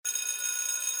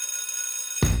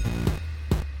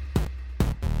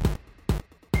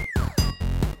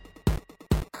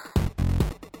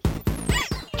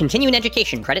Continuing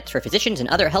education credits for physicians and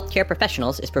other healthcare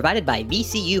professionals is provided by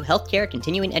VCU Healthcare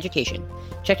Continuing Education.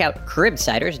 Check out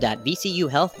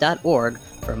cribsiders.vcuhealth.org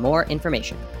for more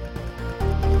information.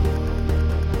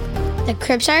 The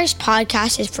Cribsiders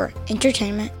podcast is for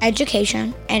entertainment,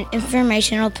 education, and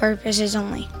informational purposes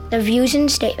only. The views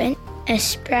and statements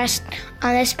expressed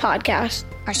on this podcast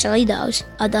are solely those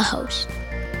of the host.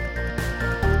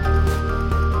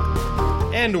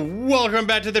 And welcome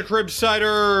back to the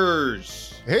Cribsiders.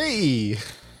 Hey!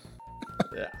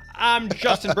 I'm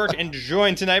Justin Burke and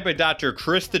joined tonight by Dr.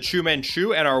 Chris the Chu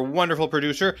Manchu and our wonderful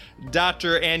producer,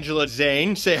 Dr. Angela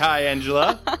Zane. Say hi,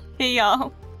 Angela. Hey,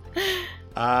 y'all.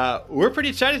 We're pretty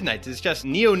excited tonight to discuss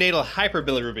neonatal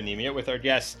hyperbilirubinemia with our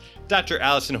guests, Dr.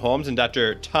 Alison Holmes and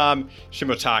Dr. Tom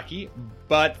Shimotake.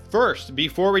 But first,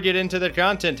 before we get into the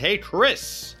content, hey,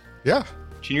 Chris. Yeah.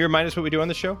 Can you remind us what we do on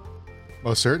the show?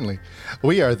 Most certainly.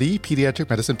 We are the Pediatric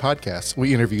Medicine Podcast.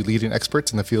 We interview leading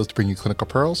experts in the field to bring you clinical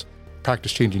pearls,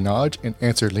 practice-changing knowledge, and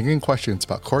answer lingering questions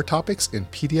about core topics in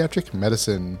pediatric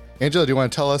medicine. Angela, do you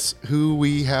want to tell us who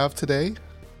we have today?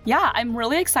 Yeah, I'm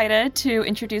really excited to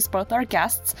introduce both our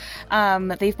guests.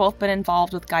 They've both been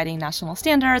involved with guiding national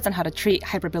standards on how to treat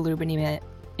hyperbilirubinemia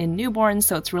in newborns,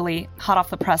 so it's really hot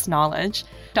off the press knowledge.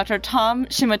 Dr. Tom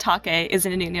Shimotake is a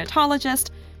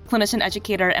neonatologist, clinician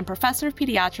educator, and professor of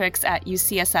pediatrics at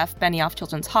UCSF Benioff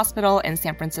Children's Hospital in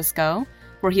San Francisco,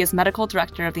 where he is medical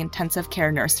director of the intensive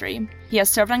care nursery. He has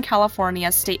served on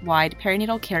California's statewide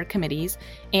perinatal care committees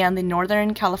and the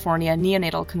Northern California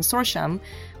Neonatal Consortium,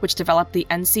 which developed the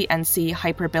NCNC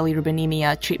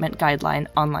Hyperbilirubinemia Treatment Guideline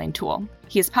online tool.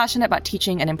 He is passionate about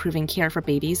teaching and improving care for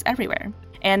babies everywhere.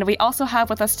 And we also have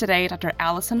with us today Dr.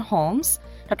 Alison Holmes.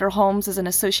 Dr. Holmes is an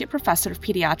associate professor of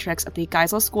pediatrics at the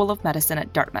Geisel School of Medicine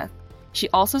at Dartmouth. She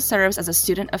also serves as a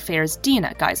student affairs dean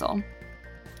at Geisel.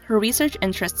 Her research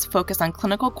interests focus on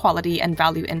clinical quality and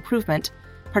value improvement,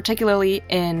 particularly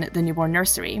in the newborn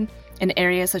nursery, in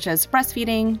areas such as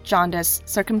breastfeeding, jaundice,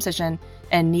 circumcision,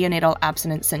 and neonatal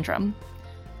abstinence syndrome.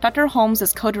 Dr. Holmes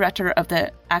is co-director of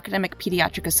the Academic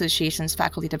Pediatric Association's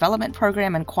Faculty Development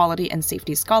Program and Quality and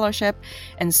Safety Scholarship,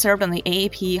 and served on the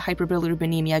AAP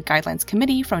Hyperbilirubinemia Guidelines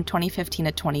Committee from 2015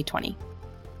 to 2020.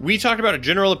 We talked about a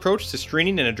general approach to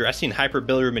screening and addressing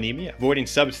hyperbilirubinemia, avoiding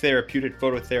subtherapeutic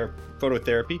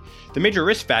phototherapy, the major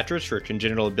risk factors for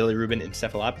congenital bilirubin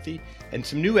encephalopathy, and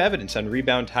some new evidence on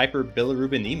rebound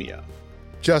hyperbilirubinemia.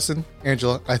 Justin,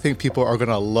 Angela, I think people are going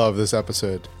to love this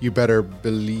episode. You better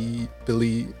believe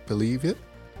it?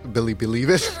 Believe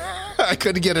it? I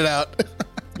couldn't get it out.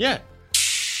 Yeah.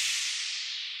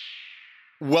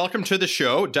 Welcome to the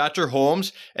show, Dr.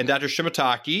 Holmes and Dr.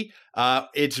 Shimotake.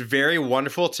 It's very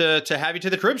wonderful to have you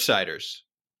to the Cribsiders.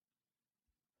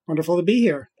 Wonderful to be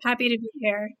here. Happy to be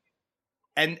here.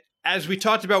 And as we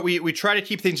talked about, we try to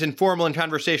keep things informal and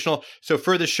conversational. So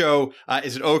for the show,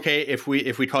 is it okay if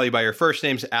we call you by your first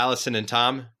names, Alison and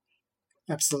Tom?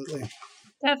 Absolutely.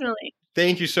 Definitely.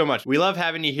 Thank you so much. We love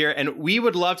having you here, and we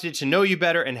would love to get to know you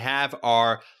better and have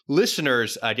our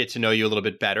listeners get to know you a little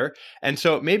bit better. And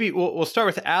so maybe we'll start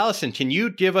with Alison. Can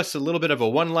you give us a little bit of a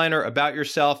one-liner about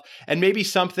yourself and maybe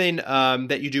something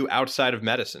that you do outside of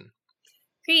medicine?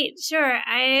 Great. Sure.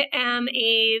 I am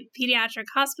a pediatric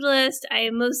hospitalist.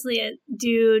 I mostly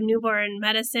do newborn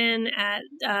medicine at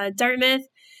Dartmouth.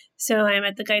 So I'm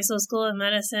at the Geisel School of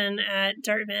Medicine at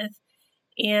Dartmouth.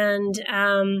 And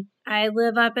I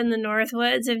live up in the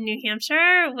Northwoods of New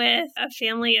Hampshire with a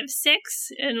family of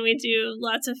 6, and we do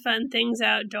lots of fun things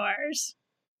outdoors.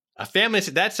 A family,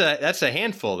 that's a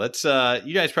handful. That's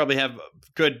you guys probably have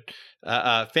good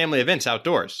family events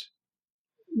outdoors.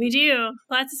 We do.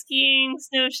 Lots of skiing,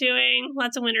 snowshoeing,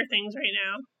 lots of winter things right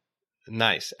now.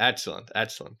 Nice. Excellent.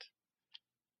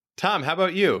 Tom, how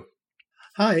about you?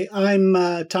 Hi, I'm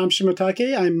Tom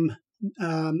Shimotake. I'm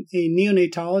a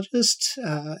neonatologist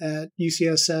at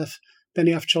UCSF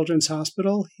Benioff Children's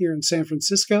Hospital here in San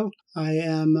Francisco. I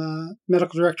am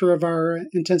medical director of our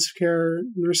intensive care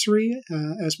nursery,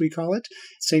 as we call it,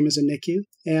 same as a NICU.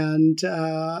 And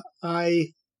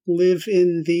I live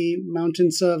in the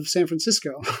mountains of San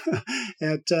Francisco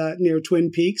at near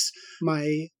Twin Peaks.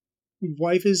 My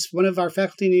wife is one of our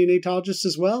faculty neonatologists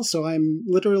as well, so I'm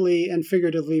literally and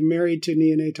figuratively married to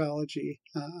neonatology,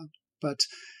 but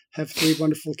have 3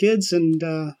 wonderful kids and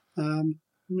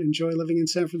enjoy living in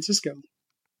San Francisco.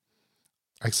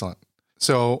 Excellent.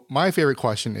 So my favorite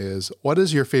question is, what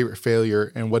is your favorite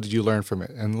failure and what did you learn from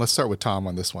it? And let's start with Tom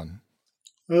on this one.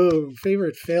 Oh,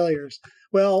 favorite failures.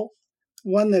 Well,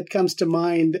 one that comes to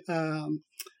mind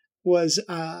was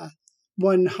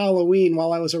one Halloween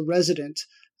while I was a resident.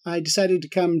 I decided to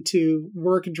come to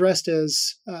work dressed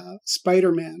as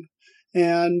Spider-Man.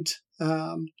 And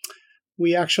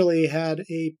we actually had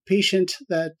a patient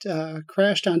that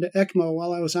crashed onto ECMO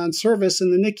while I was on service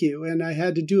in the NICU, and I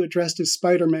had to do it dressed as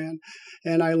Spider-Man.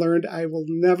 And I learned I will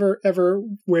never, ever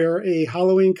wear a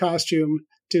Halloween costume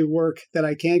to work that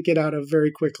I can't get out of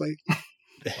very quickly.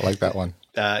 I like that one.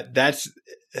 That's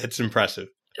impressive.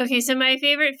 Okay, so my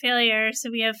favorite failure, so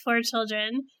we have 4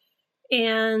 children,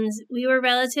 and we were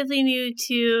relatively new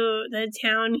to the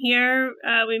town here.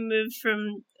 We moved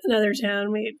from another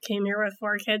town. We came here with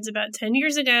 4 kids about 10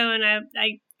 years ago, and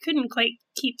I couldn't quite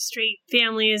keep straight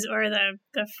families or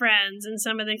the friends, and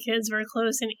some of the kids were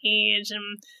close in age,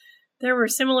 and there were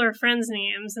similar friends'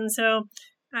 names. And so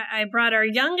I brought our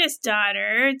youngest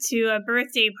daughter to a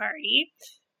birthday party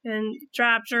and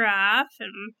dropped her off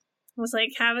and was like,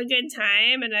 have a good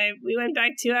time. And we went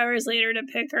back 2 hours later to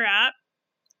pick her up.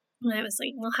 And I was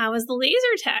like, well, how was the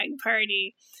laser tag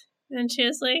party? And she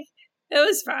was like, it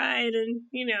was fine. And,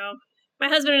 my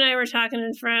husband and I were talking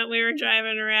in front. We were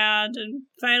driving around. And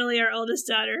finally, our oldest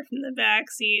daughter from the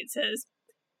back seat says,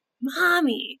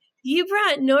 Mommy, you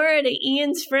brought Nora to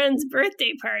Ian's friend's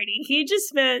birthday party. He just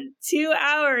spent 2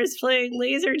 hours playing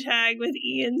laser tag with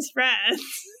Ian's friends.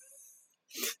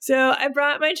 So I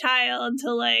brought my child to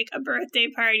a birthday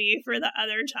party for the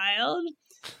other child,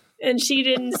 and she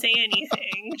didn't say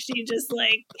anything. She just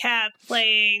kept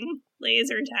playing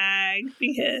laser tag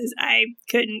because I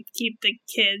couldn't keep the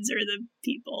kids or the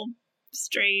people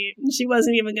straight. She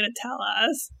wasn't even going to tell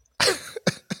us.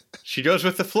 She goes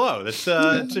with the flow. That's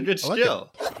it's a good skill.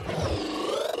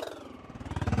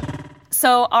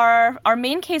 So our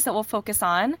main case that we'll focus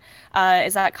on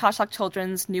is at Kashak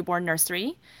Children's Newborn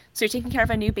Nursery. So you're taking care of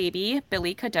a new baby,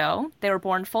 Billy Cadeau. They were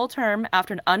born full term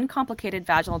after an uncomplicated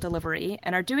vaginal delivery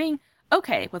and are doing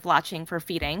okay with latching for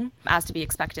feeding, as to be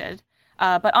expected.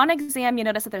 But on exam, you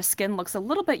notice that their skin looks a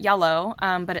little bit yellow,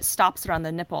 but it stops around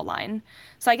the nipple line.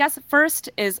 So I guess first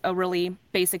is a really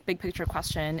basic big picture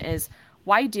question is,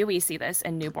 why do we see this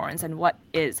in newborns, and what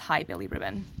is high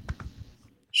bilirubin?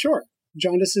 Sure.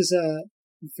 Jaundice is a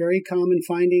very common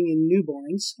finding in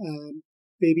newborns.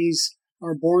 Babies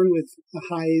are born with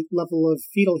a high level of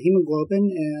fetal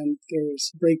hemoglobin, and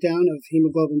there's breakdown of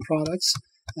hemoglobin products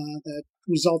that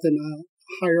result in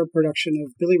a higher production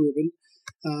of bilirubin.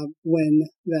 When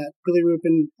that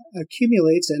bilirubin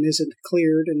accumulates and isn't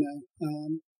cleared in a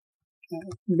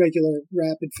regular,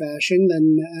 rapid fashion,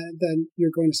 then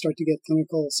you're going to start to get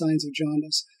clinical signs of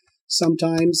jaundice.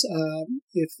 Sometimes,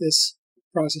 if this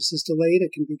process is delayed,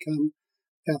 it can become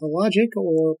pathologic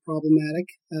or problematic,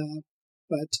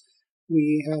 but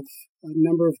we have a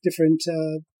number of different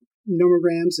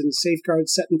nomograms and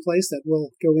safeguards set in place that we'll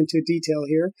go into detail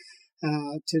here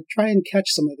to try and catch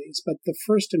some of these. But the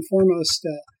first and foremost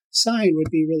sign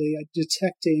would be really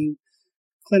detecting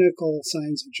clinical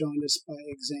signs of jaundice by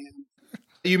exam.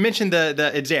 You mentioned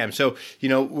the exam. So,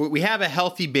 we have a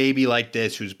healthy baby like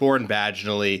this who's born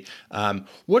vaginally.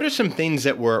 What are some things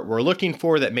that we're looking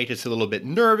for that make us a little bit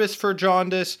nervous for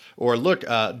jaundice or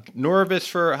nervous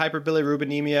for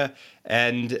hyperbilirubinemia?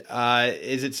 And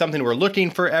is it something we're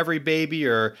looking for every baby,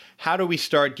 or how do we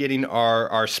start getting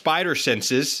our spider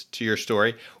senses, to your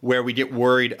story, where we get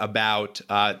worried about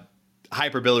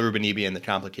hyperbilirubinemia and the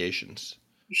complications?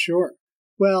 Sure.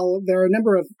 Well, there are a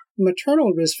number of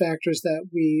maternal risk factors that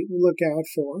we look out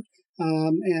for,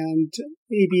 and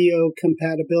ABO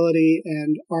compatibility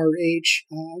and RH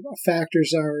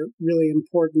factors are really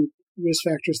important risk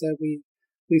factors that we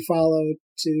follow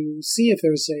to see if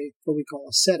there's what we call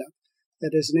a setup,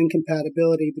 that is an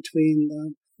incompatibility between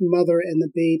the mother and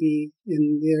the baby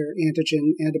in their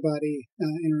antigen-antibody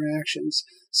interactions.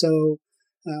 So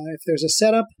if there's a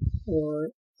setup or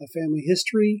a family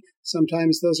history,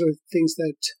 sometimes those are things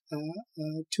that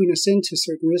tune us into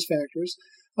certain risk factors.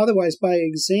 Otherwise, by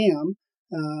exam,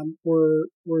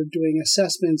 we're doing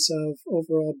assessments of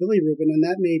overall bilirubin, and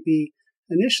that may be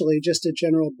initially just a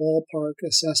general ballpark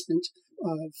assessment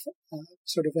of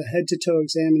sort of a head-to-toe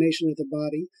examination of the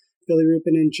body.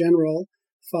 Bilirubin in general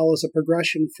follows a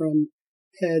progression from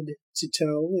head to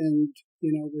toe, and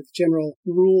with general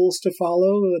rules to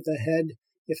follow. With the head,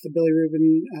 if the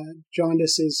bilirubin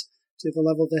jaundice is to the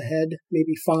level of the head,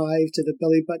 maybe 5, to the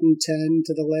belly button 10,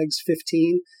 to the legs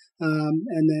 15,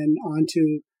 and then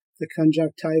onto the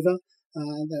conjunctiva,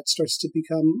 that starts to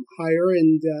become higher.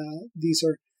 And these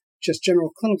are just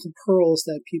general clinical pearls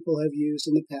that people have used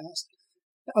in the past.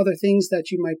 Other things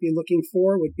that you might be looking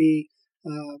for would be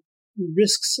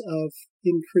risks of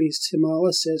increased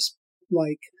hemolysis,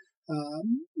 like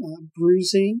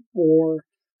bruising, or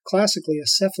classically a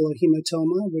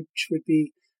cephalohematoma, which would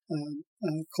be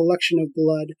a collection of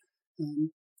blood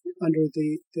under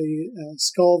the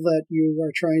skull that you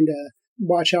are trying to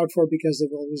watch out for because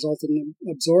it will result in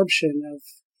absorption of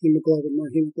more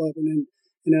hemoglobin, and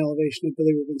an elevation of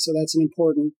bilirubin. So that's an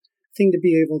important thing to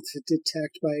be able to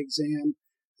detect by exam.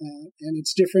 And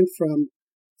it's different from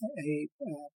a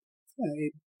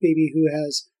baby who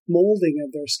has molding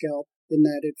of their scalp in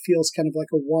that it feels kind of like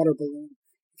a water balloon.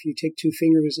 If you take two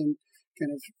fingers and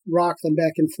kind of rock them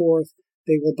back and forth,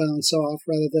 they will bounce off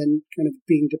rather than kind of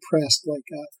being depressed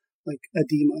like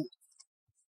edema.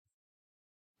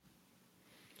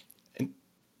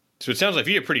 So it sounds like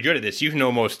you're pretty good at this. You can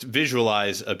almost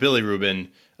visualize a bilirubin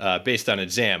based on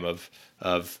exam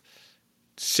of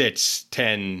 6,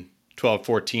 10, 12,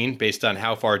 14, based on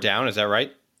how far down. Is that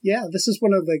right? Yeah, this is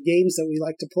one of the games that we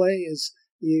like to play is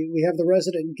we have the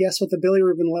resident guess what the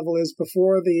bilirubin level is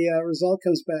before the result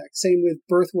comes back. Same with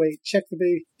birth weight.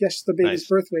 Guess the baby's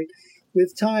birth weight.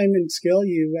 With time and skill,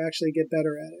 you actually get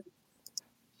better at it.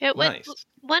 Yeah, nice.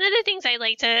 One of the things I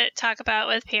like to talk about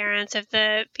with parents if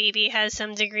the baby has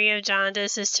some degree of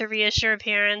jaundice is to reassure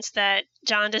parents that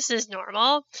jaundice is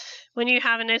normal. When you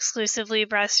have an exclusively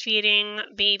breastfeeding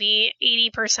baby,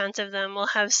 80% of them will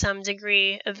have some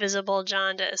degree of visible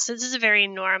jaundice. This is a very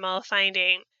normal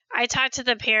finding. I talk to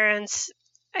the parents.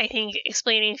 I think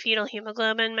explaining fetal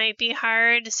hemoglobin might be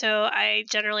hard, so I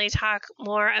generally talk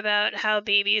more about how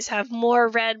babies have more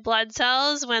red blood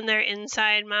cells when they're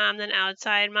inside mom than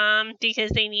outside mom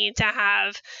because they need to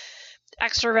have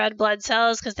extra red blood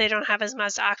cells because they don't have as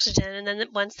much oxygen. And then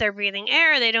once they're breathing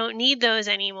air, they don't need those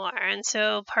anymore. And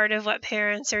so part of what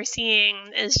parents are seeing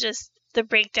is just the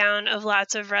breakdown of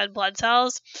lots of red blood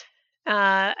cells.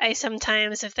 I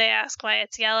sometimes, if they ask why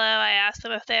it's yellow, I ask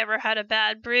them if they ever had a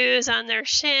bad bruise on their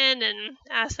shin and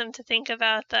ask them to think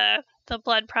about the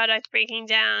blood product breaking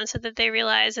down so that they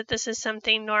realize that this is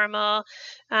something normal,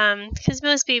 because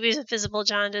most babies with visible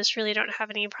jaundice really don't have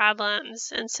any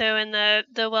problems. And so in the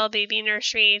well baby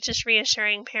nursery, just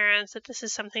reassuring parents that this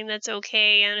is something that's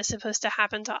okay and is supposed to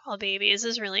happen to all babies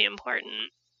is really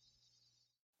important.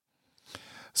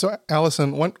 So,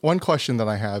 Alison, one question that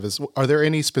I have is, are there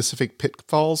any specific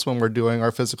pitfalls when we're doing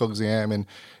our physical exam and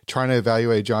trying to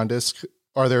evaluate jaundice?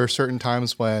 Are there certain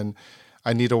times when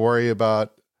I need to worry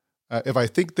about if I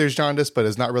think there's jaundice, but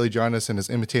it's not really jaundice and is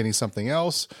imitating something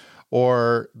else,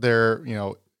 or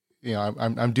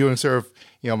I'm doing sort of,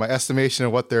 my estimation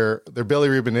of what their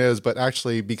bilirubin is, but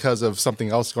actually because of something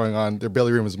else going on, their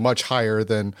bilirubin is much higher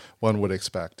than one would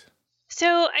expect? So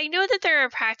I know that there are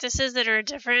practices that are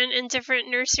different in different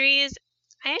nurseries.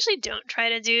 I actually don't try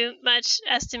to do much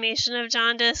estimation of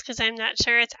jaundice because I'm not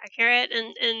sure it's accurate,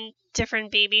 and different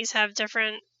babies have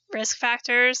different risk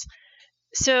factors.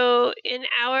 So in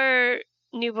our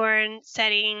newborn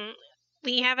setting,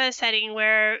 we have a setting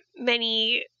where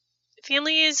many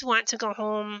families want to go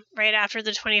home right after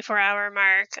the 24-hour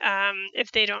mark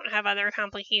if they don't have other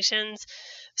complications.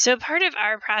 So part of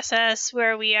our process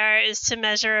where we are is to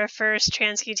measure a first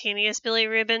transcutaneous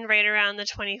bilirubin right around the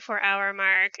 24-hour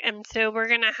mark. And so we're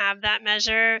going to have that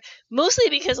measure mostly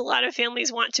because a lot of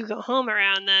families want to go home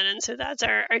around then. And so that's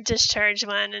our discharge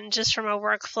one. And just from a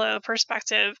workflow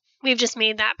perspective, we've just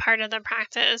made that part of the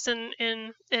practice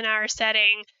in our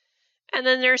setting. And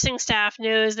the nursing staff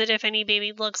knows that if any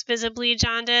baby looks visibly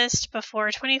jaundiced before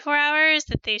 24 hours,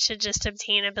 that they should just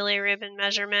obtain a bilirubin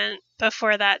measurement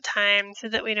before that time so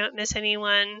that we don't miss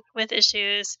anyone with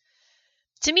issues.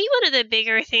 To me, one of the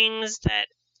bigger things that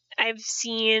I've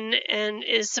seen and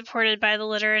is supported by the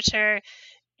literature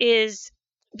is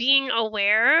being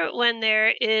aware when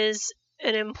there is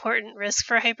an important risk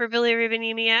for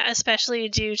hyperbilirubinemia, especially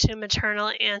due to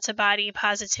maternal antibody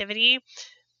positivity.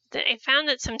 That I found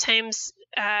that sometimes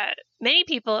many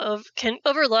people can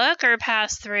overlook or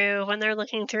pass through when they're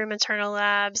looking through maternal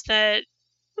labs, that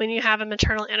when you have a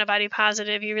maternal antibody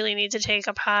positive, you really need to take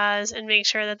a pause and make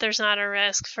sure that there's not a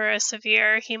risk for a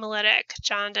severe hemolytic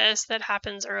jaundice that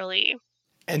happens early.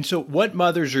 And so what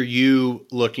mothers are you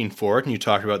looking for? And you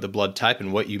talked about the blood type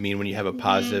and what you mean when you have a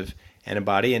positive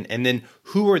antibody. And then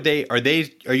who are they?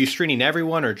 Are you screening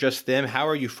everyone or just them? How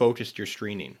are you focused your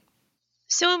screening?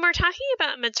 So when we're talking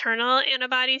about maternal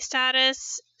antibody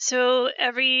status, so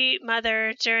every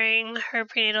mother during her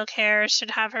prenatal care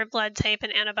should have her blood type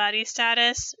and antibody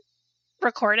status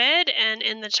recorded and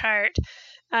in the chart.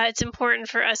 It's important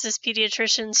for us as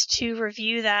pediatricians to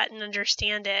review that and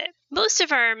understand it. Most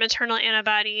of our maternal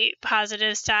antibody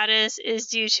positive status is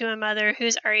due to a mother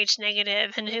who's Rh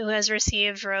negative and who has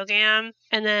received RhoGAM.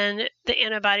 And then the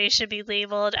antibody should be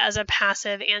labeled as a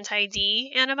passive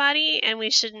anti-D antibody, and we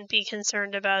shouldn't be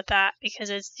concerned about that because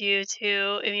it's due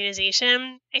to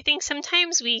immunization. I think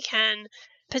sometimes we can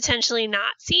potentially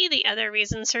not see the other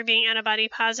reasons for being antibody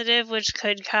positive, which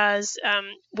could cause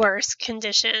worse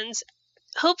conditions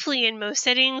hopefully in most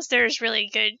settings, there's really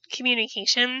good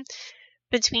communication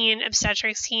between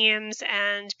obstetrics teams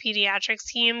and pediatrics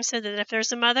teams, so that if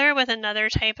there's a mother with another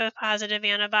type of positive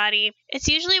antibody, it's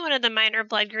usually one of the minor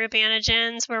blood group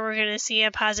antigens where we're going to see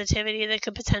a positivity that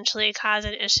could potentially cause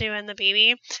an issue in the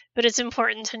baby. But it's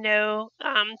important to know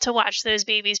to watch those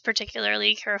babies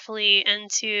particularly carefully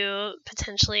and to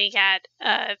potentially get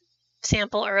a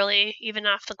sample early, even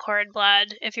off the cord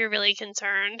blood, if you're really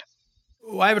concerned.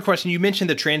 Well, I have a question. You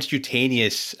mentioned the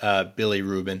transcutaneous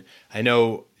bilirubin. I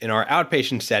know in our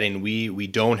outpatient setting, we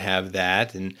don't have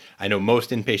that, and I know most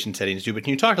inpatient settings do. But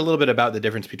can you talk a little bit about the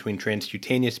difference between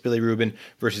transcutaneous bilirubin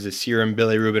versus a serum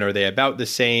bilirubin? Are they about the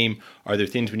same? Are there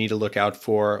things we need to look out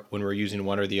for when we're using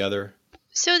one or the other?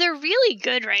 So they're really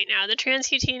good right now. The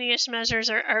transcutaneous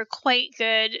measures are quite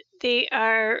good. They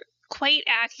are quite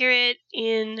accurate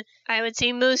in, I would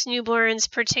say, most newborns,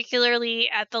 particularly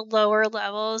at the lower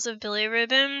levels of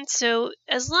bilirubin. So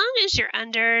as long as you're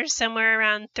under somewhere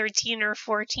around 13 or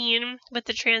 14 with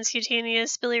the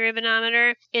transcutaneous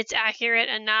bilirubinometer, it's accurate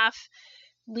enough.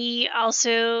 We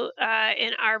also,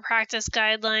 in our practice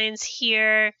guidelines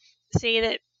here, say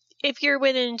that if you're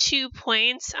within 2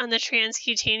 points on the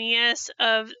transcutaneous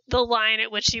of the line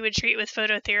at which you would treat with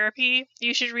phototherapy,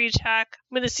 you should recheck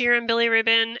with a serum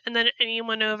bilirubin. And then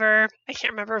anyone over, I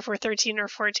can't remember if we're 13 or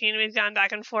 14, we've gone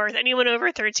back and forth. Anyone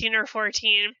over 13 or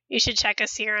 14, you should check a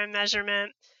serum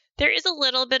measurement. There is a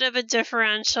little bit of a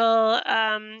differential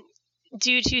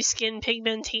due to skin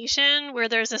pigmentation, where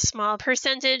there's a small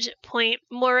percentage point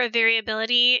more of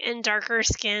variability in darker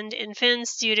skinned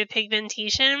infants due to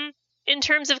pigmentation. In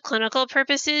terms of clinical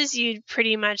purposes, you'd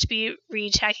pretty much be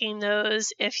rechecking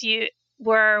those if you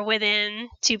were within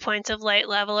 2 points of light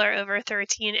level or over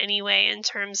 13 anyway, in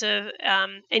terms of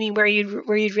anywhere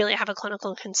where you'd really have a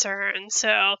clinical concern.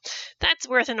 So that's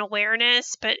worth an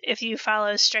awareness. But if you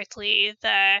follow strictly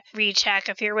the recheck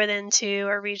if you're within 2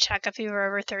 or recheck if you're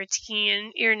over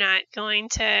 13, you're not going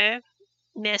to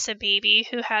miss a baby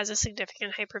who has a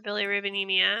significant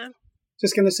hyperbilirubinemia.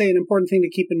 Just going to say an important thing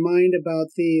to keep in mind about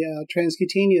the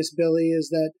transcutaneous bili is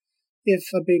that if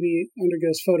a baby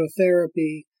undergoes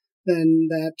phototherapy, then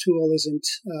that tool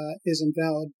isn't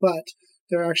valid. But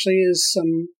there actually is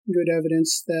some good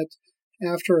evidence that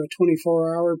after a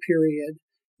 24-hour period,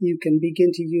 you can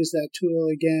begin to use that tool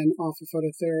again off of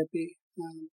phototherapy.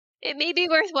 It may be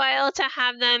worthwhile to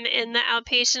have them in the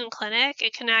outpatient clinic.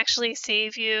 It can actually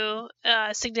save you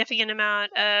a significant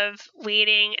amount of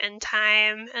waiting and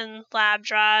time and lab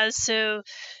draws. So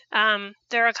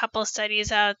there are a couple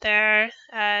studies out there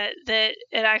that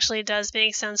it actually does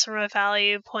make sense from a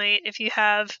value point. If you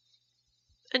have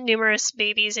numerous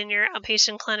babies in your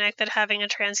outpatient clinic, that having a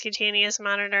transcutaneous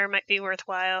monitor might be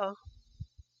worthwhile.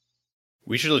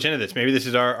 We should look into this. Maybe this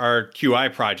is our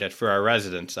QI project for our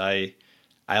residents. I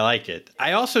like it.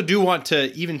 I also do want to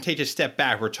even take a step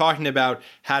back. We're talking about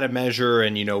how to measure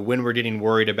and, when we're getting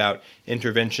worried about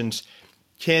interventions.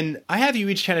 Can I have you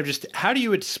each kind of just, how do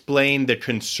you explain the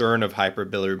concern of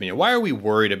hyperbilirubinemia? Why are we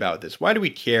worried about this? Why do we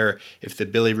care if the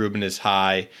bilirubin is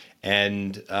high?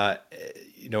 And,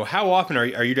 how often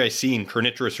are you guys seeing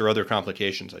kernicterus or other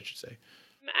complications, I should say?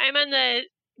 I'm on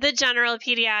the general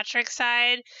pediatric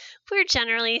side. We're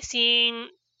generally seeing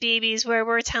babies where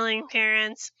we're telling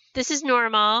parents, this is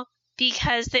normal,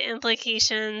 because the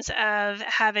implications of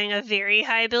having a very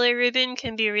high bilirubin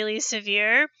can be really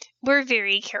severe. We're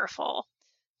very careful.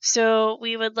 So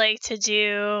we would like to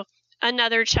do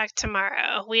another check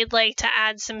tomorrow. We'd like to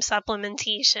add some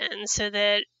supplementation so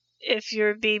that if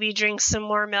your baby drinks some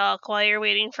more milk while you're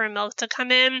waiting for milk to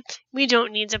come in, we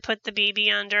don't need to put the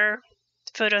baby under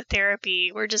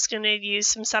phototherapy. We're just going to use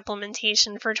some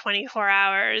supplementation for 24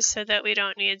 hours so that we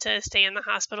don't need to stay in the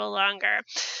hospital longer.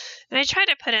 And I try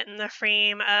to put it in the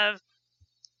frame of,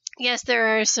 yes,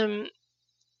 there are some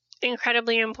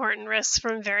incredibly important risks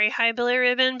from very high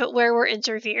bilirubin, but where we're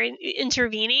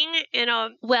intervening in a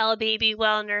well baby,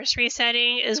 well nursery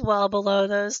setting is well below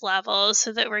those levels,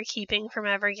 so that we're keeping from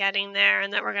ever getting there,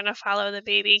 and that we're going to follow the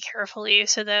baby carefully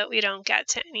so that we don't get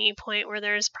to any point where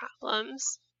there's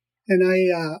problems. And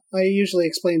I usually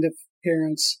explain to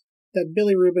parents that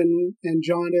bilirubin and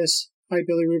jaundice, high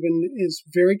bilirubin, is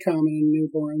very common in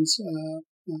newborns.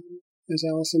 As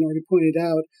Alison already pointed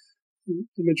out,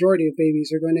 the majority of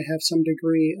babies are going to have some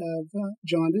degree of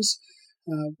jaundice.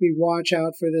 We watch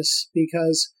out for this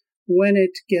because when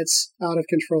it gets out of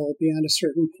control beyond a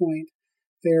certain point,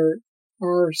 there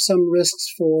are some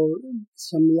risks for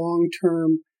some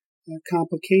long-term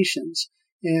complications.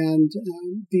 And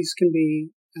these can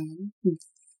be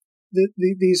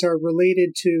these are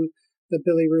related to the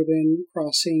bilirubin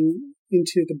crossing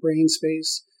into the brain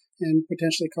space and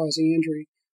potentially causing injury.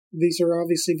 These are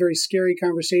obviously very scary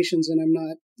conversations, and I'm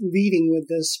not leading with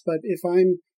this, but if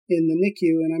I'm in the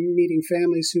NICU and I'm meeting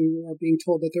families who are being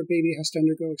told that their baby has to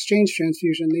undergo exchange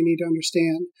transfusion, they need to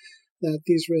understand that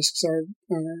these risks are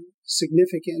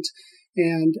significant.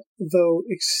 And though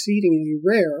exceedingly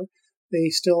rare, they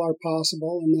still are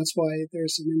possible, and that's why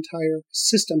there's an entire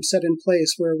system set in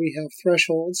place where we have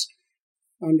thresholds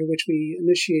under which we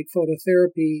initiate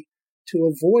phototherapy to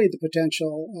avoid the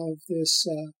potential of this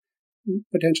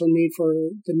potential need for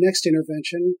the next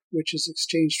intervention, which is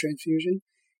exchange transfusion.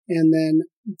 And then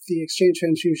the exchange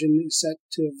transfusion is set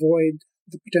to avoid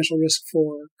the potential risk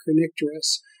for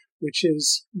kernicterus, which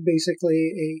is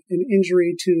basically an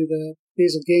injury to the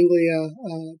basal ganglia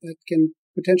that can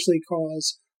potentially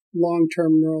cause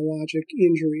long-term neurologic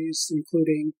injuries,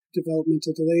 including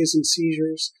developmental delays and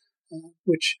seizures,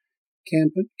 which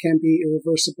can be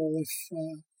irreversible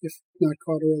if not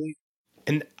caught early.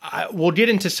 And we'll get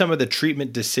into some of the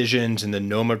treatment decisions and the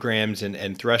nomograms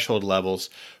and threshold levels,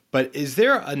 but is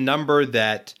there a number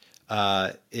that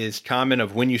is common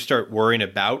of when you start worrying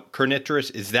about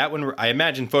kernicterus? Is that when I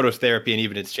imagine phototherapy and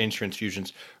even exchange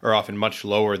transfusions are often much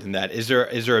lower than that? Is there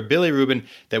a bilirubin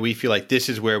that we feel like this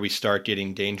is where we start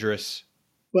getting dangerous?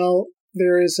 Well,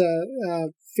 there is a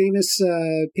famous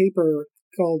paper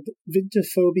called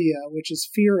vintophobia, which is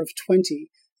fear of 20.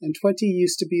 And 20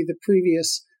 used to be the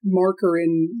previous marker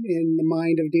in the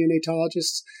mind of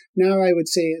neonatologists. Now I would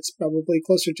say it's probably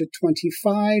closer to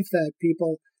 25 that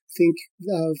people think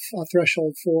of a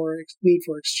threshold for need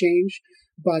for exchange.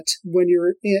 But when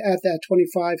you're at that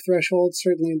 25 threshold,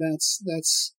 certainly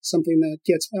that's something that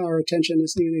gets our attention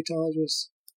as neonatologists.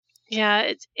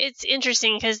 Yeah, it's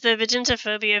interesting because the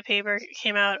vagintophobia paper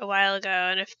came out a while ago,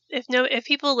 and if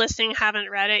people listening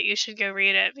haven't read it, you should go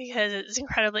read it because it's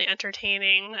incredibly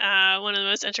entertaining. One of the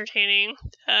most entertaining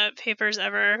papers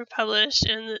ever published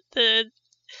in the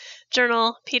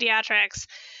journal Pediatrics.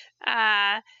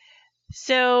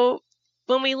 So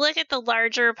when we look at the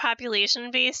larger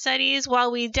population-based studies,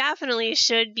 while we definitely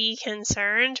should be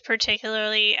concerned,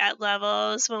 particularly at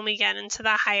levels when we get into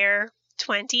the higher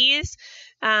 20s,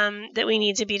 that we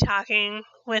need to be talking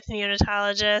with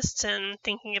neonatologists and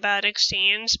thinking about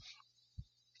exchange,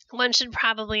 one should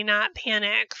probably not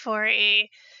panic for a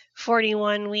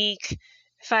 41-week,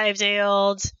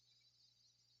 5-day-old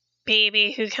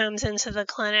baby who comes into the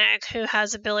clinic who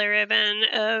has a bilirubin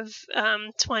of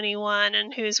 21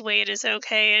 and whose weight is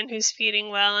okay and who's feeding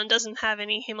well and doesn't have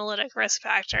any hemolytic risk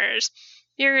factors.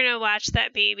 You're going to watch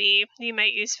that baby. You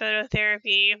might use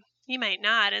phototherapy. You might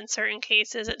not in certain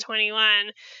cases at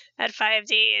 21 at 5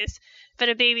 days. But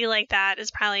a baby like that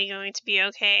is probably going to be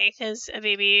okay because a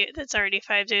baby that's already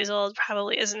 5 days old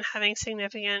probably isn't having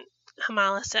significant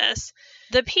hemolysis.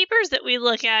 The papers that we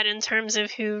look at in terms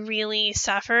of who really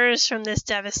suffers from this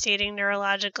devastating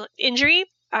neurological injury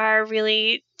are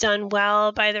really done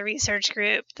well by the research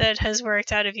group that has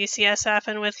worked out of UCSF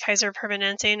and with Kaiser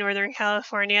Permanente, Northern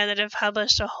California, that have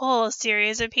published a whole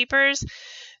series of papers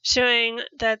showing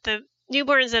that the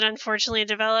newborns that unfortunately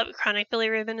develop chronic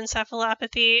bilirubin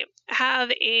encephalopathy have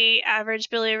a average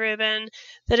bilirubin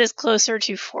that is closer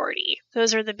to 40.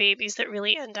 Those are the babies that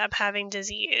really end up having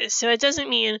disease. So it doesn't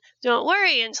mean don't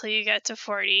worry until you get to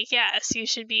 40. Yes, you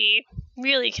should be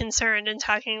really concerned and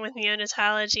talking with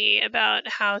neonatology about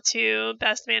how to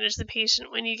best manage the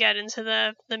patient when you get into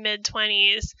the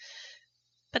mid-20s.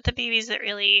 But the babies that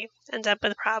really end up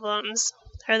with problems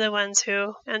are the ones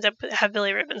who end up have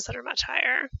bilirubins that are much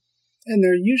higher. And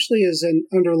there usually is an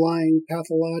underlying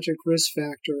pathologic risk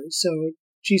factor. So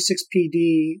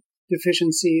G6PD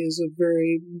deficiency is a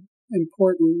very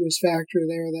important risk factor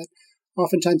there that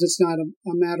oftentimes it's not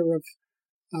a matter of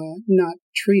not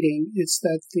treating. It's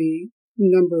that the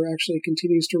number actually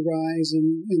continues to rise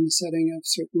in the setting of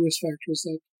certain risk factors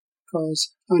that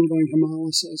cause ongoing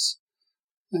hemolysis.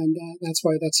 And that's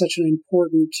why that's such an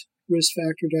important risk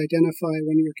factor to identify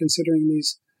when you're considering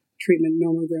these treatment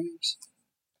nomograms.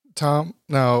 Tom,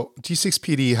 now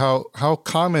G6PD, how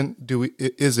common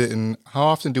is it, and how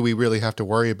often do we really have to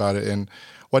worry about it, and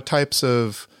what types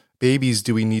of babies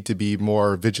do we need to be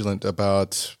more vigilant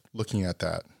about looking at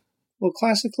that? Well,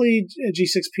 classically,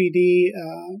 G6PD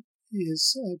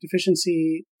is a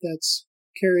deficiency that's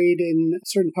carried in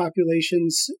certain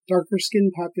populations, darker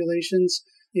skinned populations.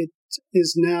 It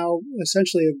is now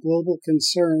essentially a global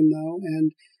concern, though,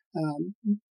 and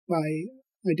by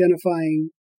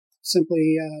identifying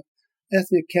simply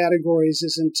ethnic categories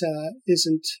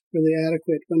isn't really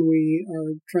adequate when we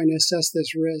are trying to assess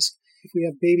this risk. If we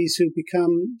have babies who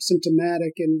become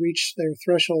symptomatic and reach their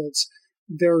thresholds,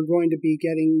 they're going to be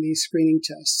getting these screening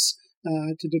tests.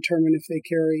 to determine if they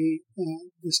carry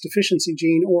this deficiency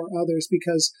gene or others,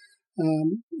 because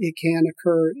it can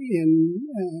occur in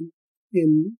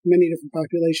many different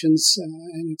populations,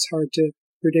 and it's hard to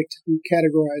predict and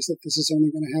categorize that this is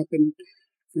only going to happen,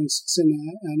 for instance, in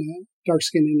a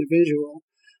dark-skinned individual.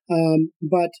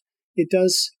 But it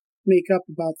does make up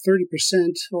about 30%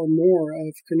 or more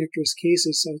of kernicterus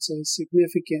cases, so it's a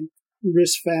significant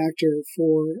risk factor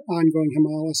for ongoing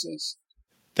hemolysis.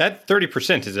 That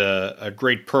 30% is a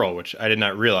great pearl, which I did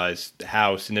not realize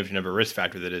how significant of a risk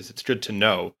factor that is. It's good to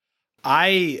know.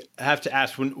 I have to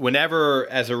ask, whenever,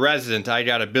 as a resident, I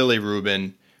got a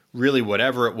bilirubin, really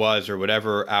whatever it was or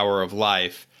whatever hour of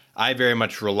life, I very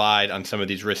much relied on some of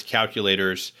these risk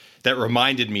calculators that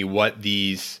reminded me what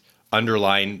these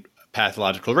underlying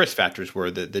pathological risk factors were,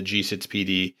 the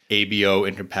G6PD, ABO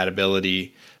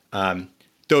incompatibility.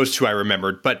 Those two I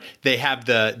remembered, but they have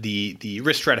the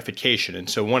risk stratification. And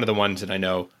so one of the ones that I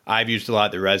know I've used a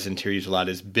lot, the residents here use a lot,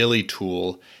 is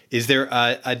BiliTool. Is there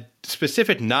a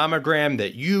specific nomogram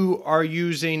that you are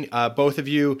using, both of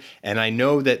you? And I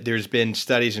know that there's been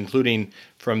studies, including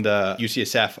from the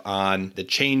UCSF, on the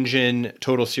change in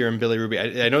total serum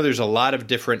bilirubin. I know there's a lot of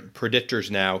different predictors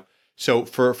now. So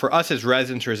for us as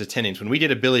residents or as attendings, when we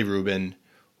get a bilirubin,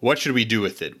 what should we do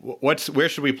with it? Where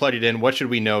should we plug it in? What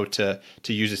should we know to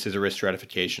use this as a risk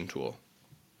stratification tool?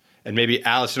 And maybe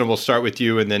Alison, we'll start with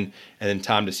you, and then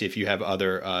Tom, to see if you have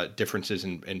other differences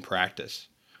in practice.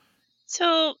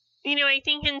 So, I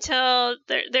think until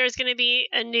there's going to be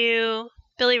a new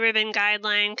bilirubin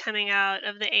guideline coming out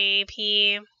of the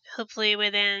AAP, hopefully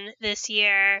within this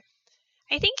year,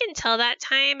 I think until that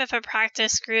time, if a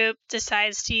practice group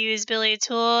decides to use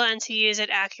BiliTool and to use it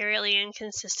accurately and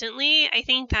consistently, I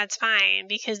think that's fine,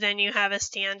 because then you have a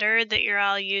standard that you're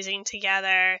all using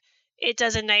together. It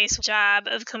does a nice job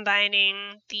of combining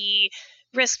the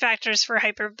risk factors for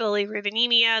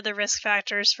hyperbilirubinemia, the risk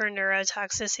factors for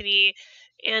neurotoxicity,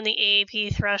 and the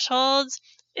AAP thresholds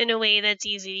in a way that's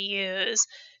easy to use.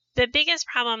 The biggest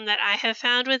problem that I have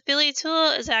found with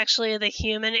BiliTool is actually the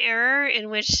human error, in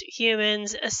which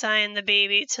humans assign the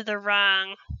baby to the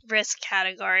wrong risk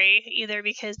category, either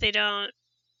because they don't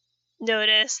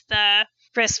notice the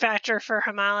risk factor for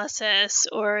hemolysis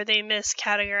or they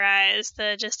miscategorize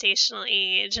the gestational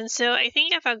age. And so I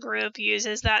think if a group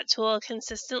uses that tool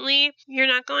consistently, you're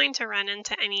not going to run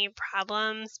into any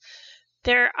problems.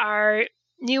 There are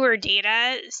newer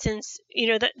data, since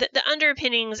the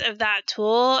underpinnings of that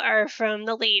tool are from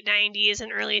the late 90s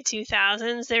and early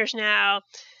 2000s. There's now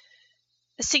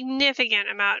a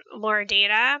significant amount more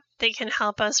data that can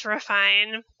help us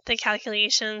refine the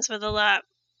calculations with a lot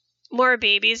more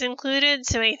babies included.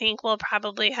 So I think we'll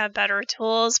probably have better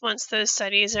tools once those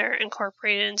studies are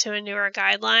incorporated into a newer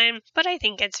guideline. But I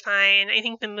think it's fine. I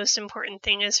think the most important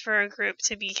thing is for a group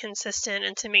to be consistent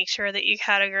and to make sure that you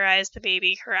categorize the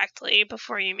baby correctly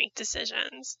before you make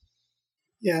decisions.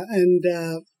 Yeah, and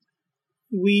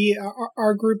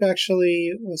our group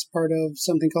actually was part of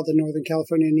something called the Northern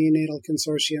California Neonatal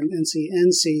Consortium,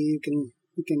 NCNC. You can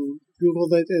Google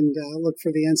it and look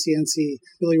for the NCNC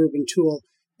bilirubin tool.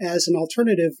 As an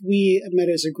alternative, we met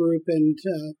as a group, and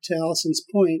to Alison's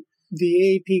point,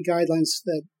 the AAP guidelines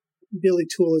that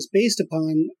BiliTool is based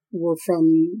upon were from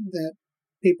that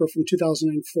paper from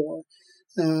 2004.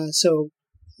 So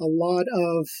a lot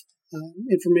of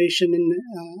information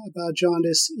about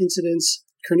jaundice incidents,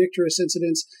 kernicterus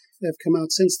incidents, have come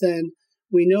out since then.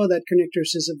 We know that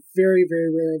kernicterus is a very,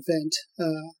 very rare event,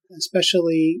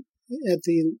 especially at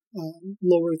the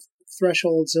lower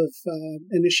thresholds of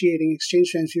initiating exchange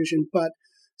transfusion, but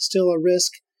still a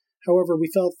risk. However, we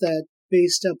felt that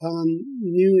based upon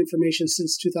new information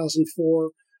since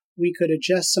 2004, we could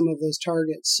adjust some of those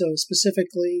targets. So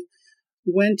specifically,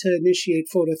 when to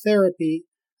initiate phototherapy,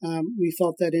 we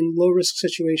felt that in low-risk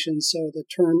situations, so the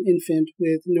term infant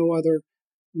with no other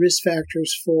risk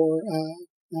factors for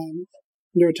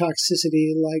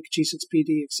neurotoxicity like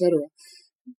G6PD, etc.,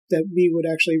 that we would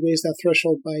actually raise that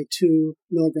threshold by 2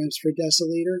 milligrams per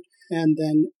deciliter. And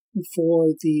then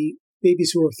for the babies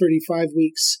who are 35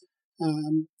 weeks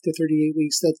to 38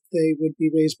 weeks, that they would be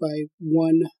raised by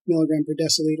 1 milligram per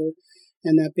deciliter.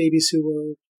 And that babies who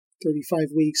were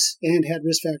 35 weeks and had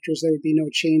risk factors, there would be no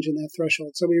change in that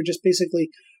threshold. So we were just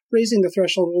basically raising the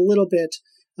threshold a little bit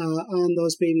on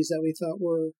those babies that we thought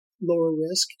were lower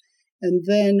risk. And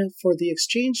then for the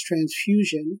exchange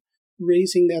transfusion,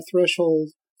 raising that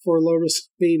threshold for low-risk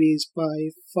babies by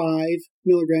 5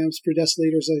 milligrams per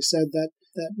deciliter. As I said, that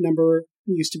number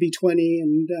used to be 20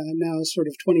 and now is sort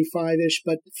of 25-ish.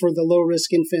 But for the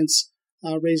low-risk infants,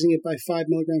 raising it by 5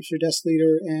 milligrams per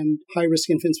deciliter, and high-risk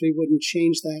infants, we wouldn't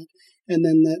change that. And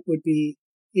then that would be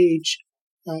age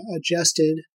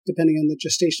adjusted, depending on the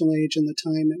gestational age and the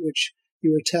time at which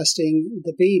you were testing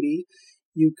the baby,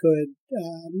 you could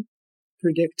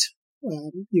predict,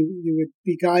 you would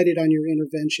be guided on your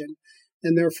intervention.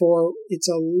 And therefore,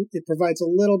 it provides a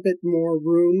little bit more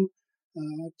room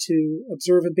to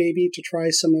observe a baby, to try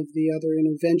some of the other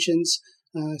interventions,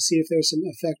 see if there's an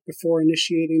effect before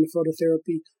initiating the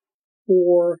phototherapy,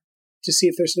 or to see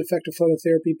if there's an effect of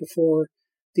phototherapy before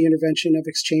the intervention of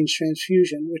exchange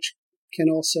transfusion, which can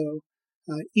also,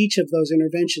 each of those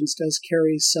interventions does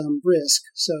carry some risk.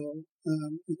 So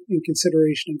in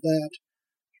consideration of that,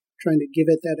 trying to give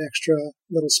it that extra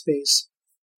little space.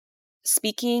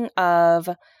 Speaking of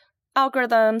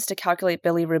algorithms to calculate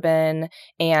bilirubin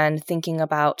and thinking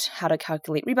about how to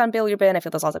calculate rebound bilirubin, I feel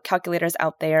there's lots of calculators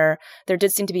out there. There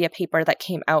did seem to be a paper that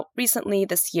came out recently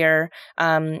this year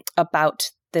about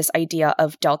this idea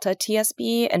of delta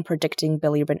TSB and predicting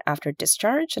bilirubin after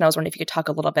discharge. And I was wondering if you could talk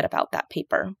a little bit about that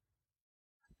paper.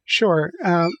 Sure.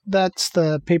 That's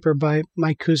the paper by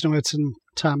Mike Kuznowitz and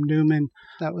Tom Newman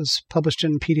that was published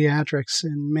in Pediatrics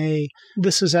in May.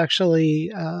 This is actually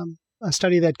a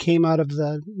study that came out of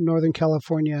the Northern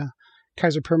California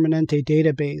Kaiser Permanente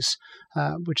database,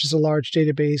 which is a large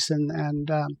database and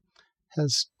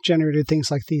has generated things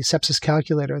like the sepsis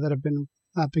calculator that have been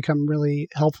become really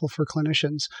helpful for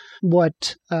clinicians.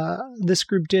 What this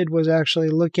group did was actually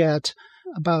look at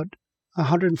about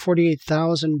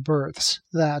 148,000 births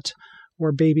that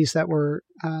were babies that were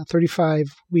 35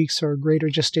 weeks or greater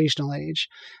gestational age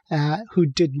who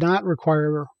did not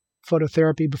require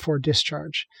phototherapy before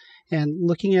discharge. And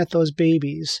looking at those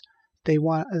babies, they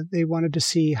wanted to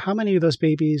see how many of those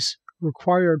babies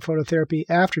required phototherapy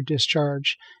after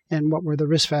discharge and what were the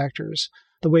risk factors.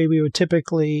 The way we would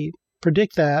typically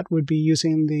predict that would be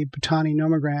using the Butani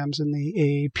nomograms and the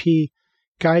AAP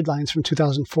guidelines from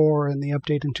 2004 and the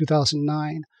update in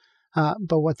 2009.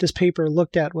 But what this paper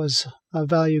looked at was a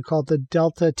value called the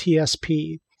delta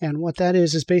TSP. And what that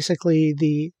is basically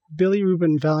the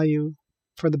bilirubin value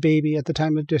for the baby at the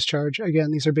time of discharge.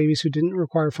 Again, these are babies who didn't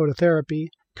require phototherapy,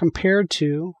 compared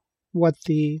to what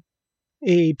the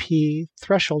AAP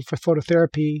threshold for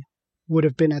phototherapy would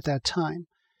have been at that time.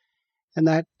 And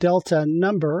that delta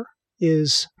number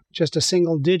is just a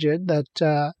single digit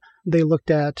that they looked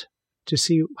at to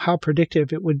see how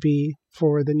predictive it would be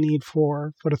for the need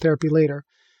for phototherapy later.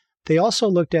 They also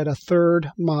looked at a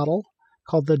third model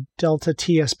called the delta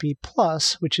TSP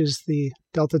plus, which is the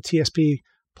delta TSP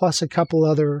plus a couple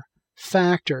other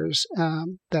factors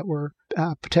that were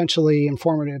potentially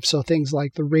informative. So things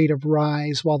like the rate of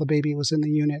rise while the baby was in the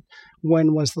unit,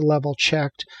 when was the level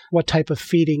checked, what type of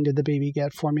feeding did the baby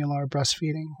get, formula or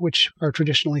breastfeeding, which are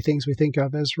traditionally things we think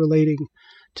of as relating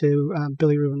to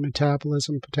bilirubin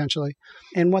metabolism potentially.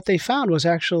 And what they found was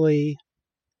actually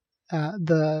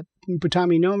the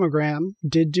Butami nomogram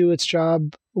did do its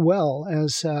job well,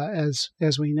 as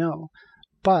we know,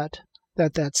 but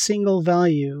that single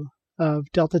value of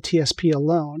delta TSP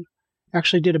alone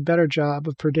actually did a better job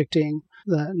of predicting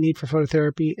the need for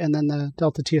phototherapy, and then the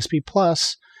delta TSP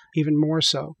plus even more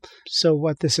so. So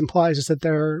what this implies is that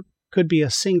there could be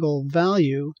a single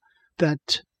value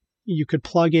that you could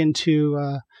plug into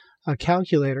a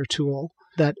calculator tool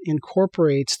that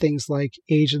incorporates things like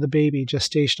age of the baby,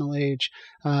 gestational age,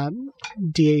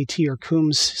 DAT or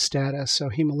Coombs status, so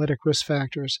hemolytic risk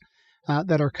factors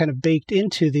that are kind of baked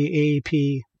into the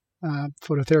AAP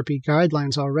phototherapy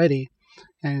guidelines already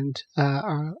and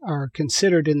are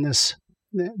considered in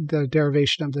the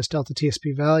derivation of this delta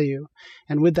TSP value.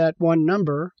 And with that one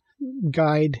number,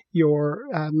 guide your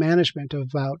management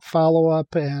about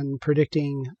follow-up and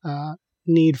predicting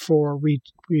need for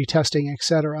retesting,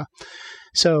 etc.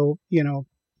 So,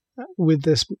 with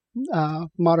this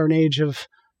modern age of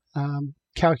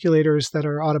calculators that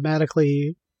are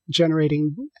automatically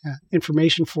generating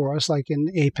information for us, like in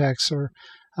Apex or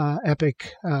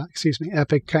Epic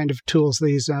kind of tools,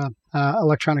 these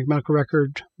electronic medical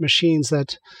record machines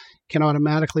that can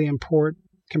automatically import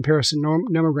comparison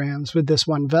nomograms with this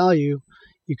one value,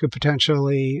 you could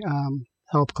potentially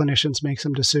help clinicians make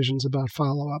some decisions about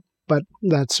follow-up. But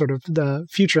that's sort of the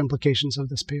future implications of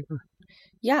this paper.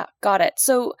 Yeah, got it.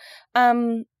 So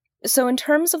in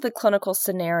terms of the clinical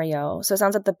scenario, so it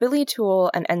sounds like the Billy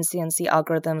tool and NCNC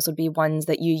algorithms would be ones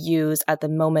that you use at the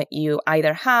moment you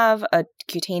either have a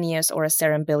cutaneous or a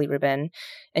serum bilirubin,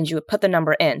 and you would put the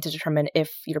number in to determine if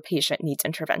your patient needs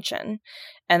intervention.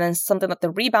 And then something like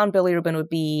the rebound bilirubin would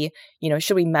be,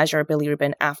 should we measure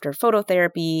bilirubin after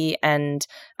phototherapy, and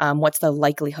what's the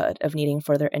likelihood of needing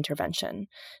further intervention?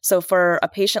 So for a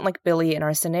patient like Billy in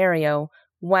our scenario,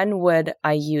 when would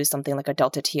I use something like a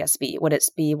delta TSB? Would it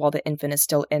be while the infant is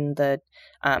still in the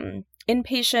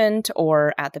inpatient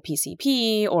or at the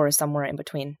PCP or somewhere in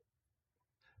between?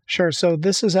 Sure. So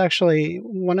this is actually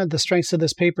one of the strengths of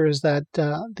this paper is that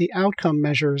the outcome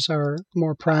measures are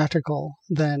more practical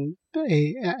than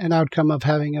an outcome of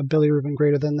having a bilirubin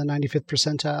greater than the 95th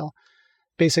percentile.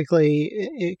 Basically,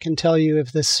 it can tell you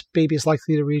if this baby is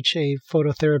likely to reach a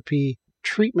phototherapy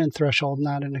treatment threshold,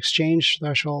 not an exchange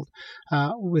threshold,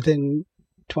 within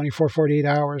 24, 48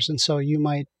 hours. And so you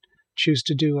might choose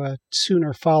to do a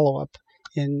sooner follow-up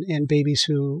in babies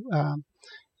who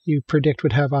you predict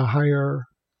would have a higher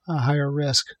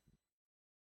risk.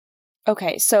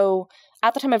 Okay, so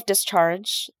at the time of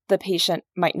discharge, the patient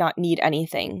might not need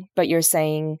anything, but you're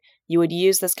saying you would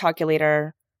use this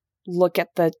calculator, look at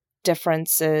the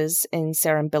differences in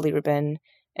serum bilirubin,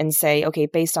 and say, okay,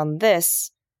 based on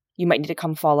this, you might need to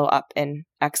come follow up in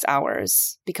X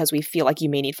hours because we feel like you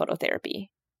may need phototherapy.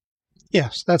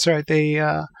 Yes, that's right.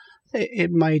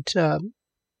 It might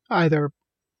either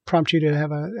prompt you to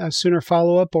have a sooner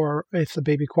follow-up, or if the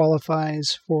baby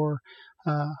qualifies for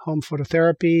home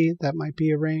phototherapy, that might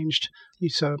be arranged.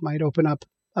 So it might open up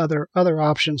other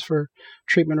options for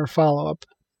treatment or follow-up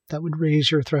that would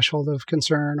raise your threshold of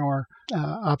concern or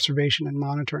observation and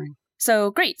monitoring. So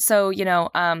great. So,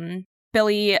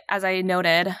 Billy, as I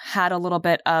noted, had a little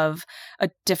bit of a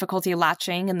difficulty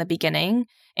latching in the beginning,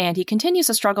 and he continues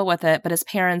to struggle with it, but his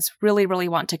parents really, really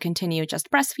want to continue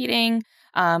just breastfeeding.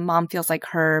 Mom feels like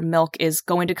her milk is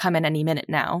going to come in any minute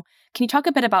now. Can you talk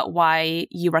a bit about why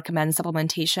you recommend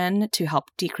supplementation to help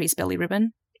decrease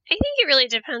bilirubin? I think it really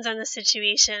depends on the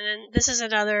situation, and this is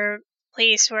another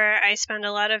place where I spend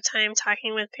a lot of time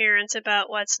talking with parents about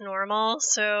what's normal.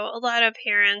 So a lot of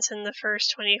parents in the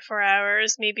first 24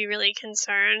 hours may be really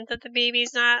concerned that the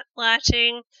baby's not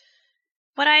latching.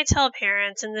 What I tell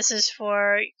parents, and this is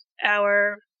for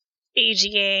our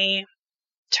AGA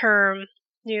term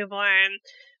newborn,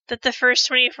 that the first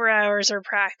 24 hours are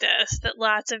practice, that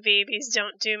lots of babies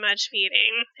don't do much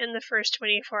feeding in the first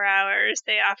 24 hours.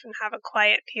 They often have a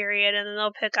quiet period, and then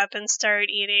they'll pick up and start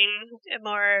eating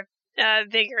more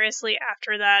vigorously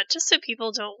after that, just so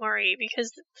people don't worry,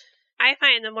 because I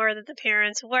find the more that the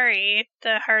parents worry,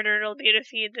 the harder it'll be to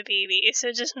feed the baby.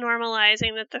 So just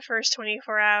normalizing that the first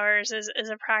 24 hours is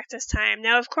a practice time.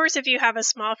 Now, of course, if you have a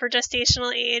small for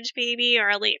gestational age baby or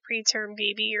a late preterm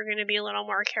baby, you're going to be a little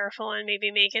more careful and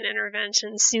maybe make an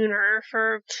intervention sooner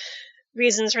for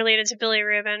reasons related to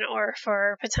bilirubin or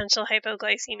for potential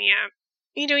hypoglycemia.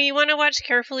 You want to watch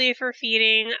carefully for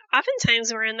feeding.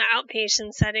 Oftentimes we're in the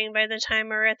outpatient setting by the time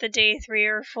we're at the day 3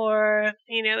 or 4.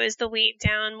 Is the weight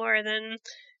down more than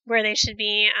where they should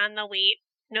be on the weight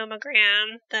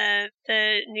nomogram, the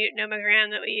Newt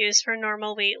nomogram that we use for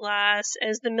normal weight loss?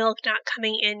 Is the milk not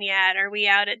coming in yet? Are we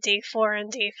out at day 4 and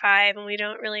day 5 and we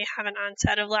don't really have an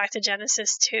onset of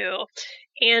lactogenesis 2?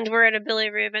 And we're at a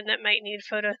bilirubin that might need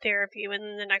phototherapy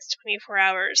within the next 24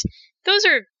 hours. Those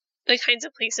are the kinds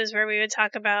of places where we would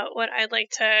talk about what I'd like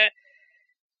to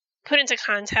put into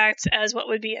context as what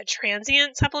would be a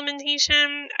transient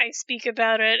supplementation. I speak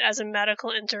about it as a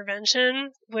medical intervention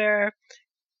where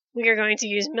we are going to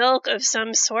use milk of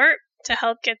some sort to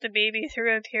help get the baby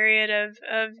through a period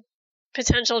of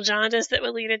potential jaundice that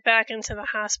would lead it back into the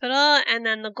hospital, and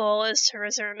then the goal is to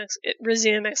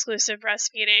resume exclusive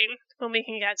breastfeeding when we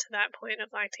can get to that point of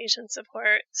lactation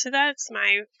support. So that's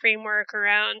my framework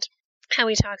around how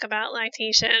we talk about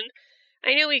lactation.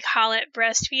 I know we call it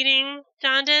breastfeeding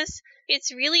jaundice.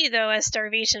 It's really, though, a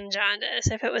starvation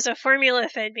jaundice. If it was a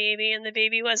formula-fed baby and the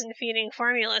baby wasn't feeding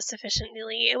formula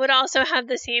sufficiently, it would also have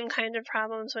the same kind of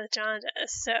problems with jaundice.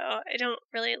 So I don't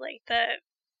really like the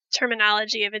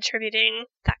terminology of attributing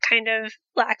that kind of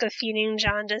lack of feeding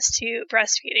jaundice to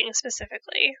breastfeeding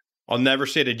specifically. I'll never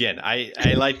say it again. I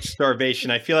like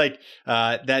starvation. I feel like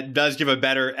that does give a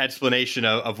better explanation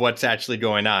of what's actually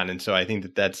going on. And so I think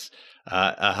that that's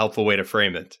a helpful way to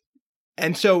frame it.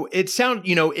 And so it sounds,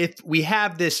 if we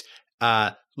have this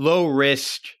low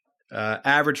risk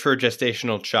average for a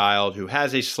gestational child who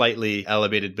has a slightly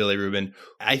elevated bilirubin,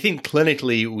 I think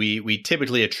clinically we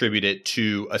typically attribute it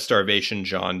to a starvation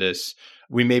jaundice.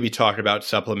 We maybe talk about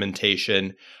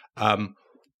supplementation.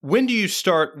 When do you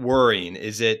start worrying?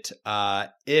 Is it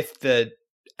and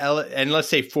let's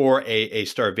say for a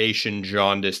starvation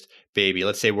jaundiced baby,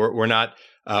 let's say we're not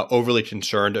overly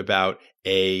concerned about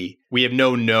we have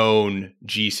no known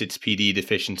G6PD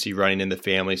deficiency running in the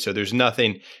family, so there's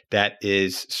nothing that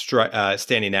is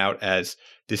standing out as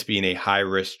this being a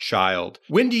high-risk child.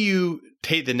 When do you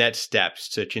take the next steps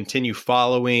to continue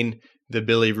following the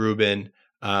bilirubin?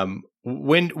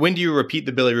 When do you repeat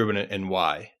the bilirubin and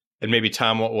why? And maybe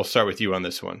Tom, we'll start with you on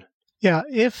this one. Yeah,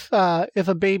 if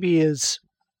a baby is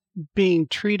being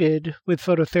treated with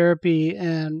phototherapy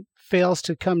and fails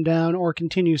to come down or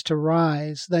continues to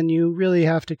rise, then you really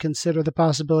have to consider the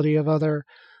possibility of other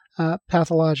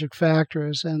pathologic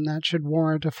factors, and that should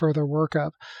warrant a further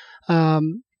workup.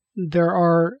 There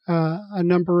are a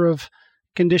number of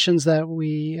conditions that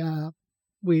we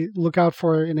look out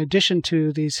for in addition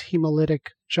to these hemolytic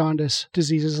jaundice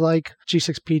diseases like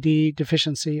G6PD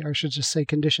deficiency, or I should just say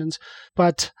conditions.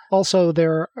 But also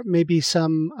there may be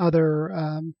some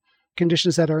other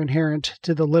conditions that are inherent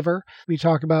to the liver. We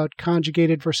talk about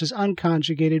conjugated versus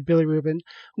unconjugated bilirubin.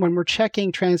 When we're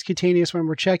checking transcutaneous, when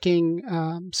we're checking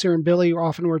serum bili,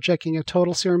 often we're checking a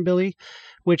total serum bili,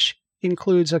 which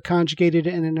includes a conjugated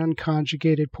and an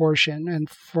unconjugated portion. And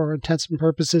for intents and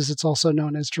purposes, it's also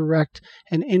known as direct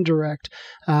and indirect.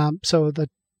 So the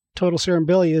total serum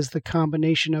bili is the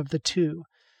combination of the two.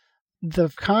 The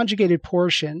conjugated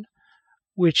portion,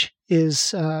 which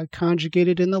is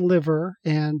conjugated in the liver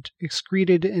and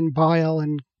excreted in bile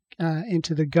and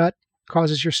into the gut,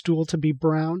 causes your stool to be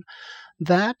brown.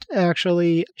 That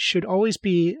actually should always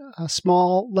be a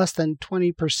small, less than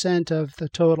 20% of the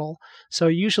total. So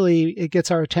usually it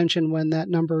gets our attention when that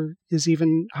number is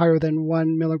even higher than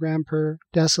 1 milligram per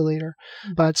deciliter.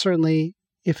 But certainly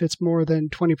if it's more than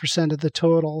 20% of the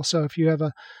total, so if you have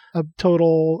a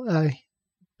total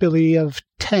bili of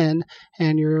 10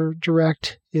 and your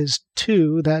direct is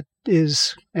 2, that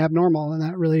is abnormal, and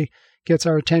that really gets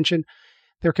our attention.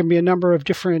 There can be a number of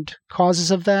different causes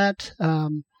of that.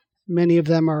 Many of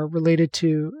them are related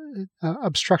to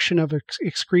obstruction of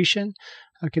excretion.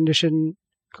 A condition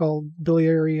called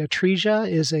biliary atresia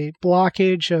is a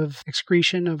blockage of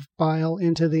excretion of bile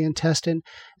into the intestine.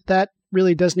 That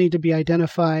really does need to be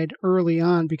identified early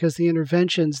on because the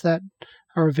interventions that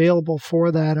are available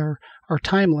for that are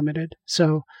time limited.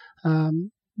 So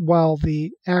while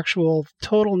the actual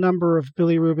total number of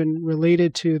bilirubin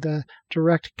related to the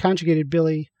direct conjugated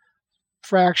bili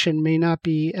fraction may not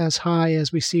be as high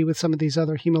as we see with some of these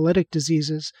other hemolytic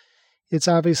diseases, it's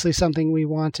obviously something we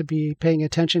want to be paying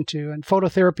attention to. And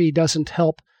phototherapy doesn't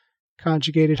help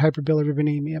conjugated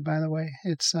hyperbilirubinemia, by the way.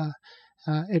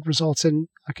 It results in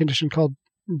a condition called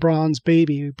bronze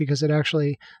baby because it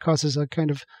actually causes a kind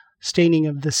of staining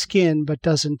of the skin, but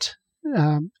isn't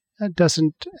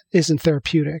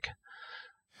therapeutic.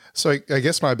 So I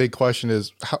guess my big question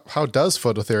is, how does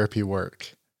phototherapy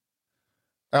work?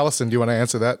 Alison, do you want to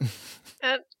answer that?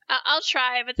 I'll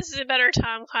try, but this is a better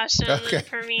Tom question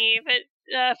for me. But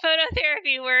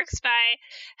phototherapy works by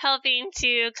helping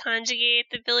to conjugate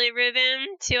the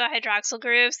bilirubin to a hydroxyl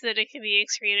group so that it can be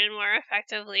excreted more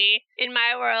effectively. In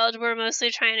my world, we're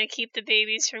mostly trying to keep the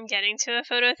babies from getting to a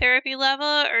phototherapy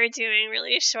level or doing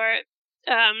really short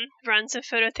runs of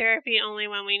phototherapy only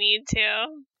when we need to.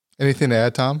 Anything to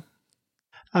add, Tom?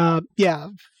 Yeah.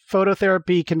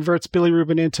 Phototherapy converts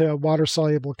bilirubin into a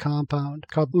water-soluble compound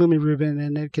called lumirubin,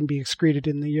 and it can be excreted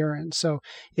in the urine. So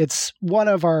it's one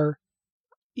of our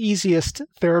easiest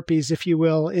therapies, if you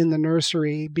will, in the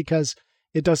nursery because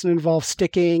it doesn't involve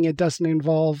sticking, it doesn't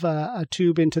involve a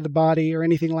tube into the body or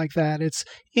anything like that. It's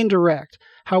indirect.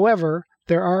 However,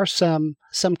 there are some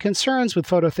concerns with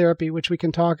phototherapy, which we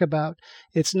can talk about.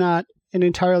 It's not an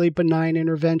entirely benign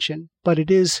intervention, but it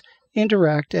is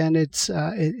indirect, and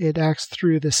it acts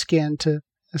through the skin to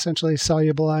essentially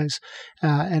solubilize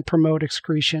and promote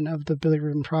excretion of the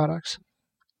bilirubin products.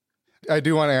 I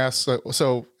do want to ask,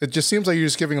 so it just seems like you're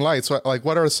just giving light. So like,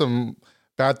 what are some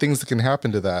bad things that can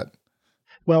happen to that?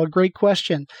 Well, great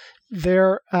question.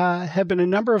 There have been a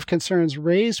number of concerns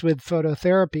raised with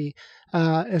phototherapy,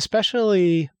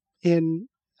 especially in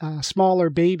smaller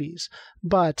babies.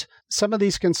 But some of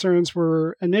these concerns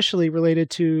were initially related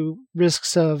to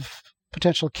risks of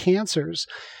potential cancers.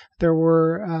 There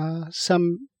were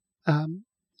some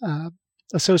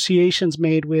associations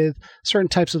made with certain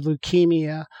types of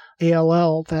leukemia,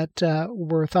 ALL, that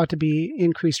were thought to be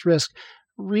increased risk.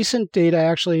 Recent data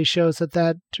actually shows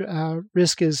that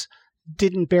risk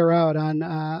didn't bear out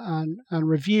on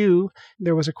review.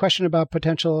 There was a question about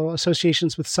potential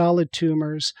associations with solid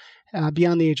tumors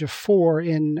beyond the age of 4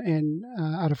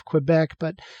 out of Quebec,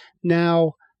 but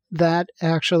now that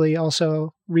actually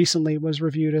also recently was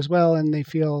reviewed as well, and they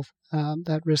feel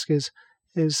that risk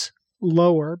is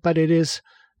lower, but it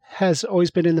has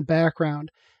always been in the background.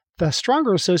 The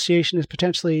stronger association is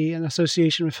potentially an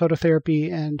association with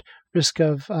phototherapy and risk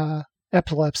of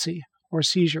epilepsy or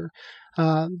seizure.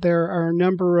 There are a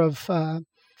number of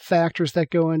factors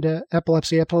that go into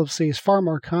epilepsy. Epilepsy is far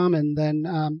more common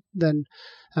than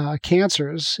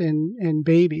cancers in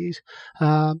babies,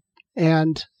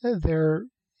 and there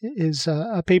is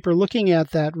a paper looking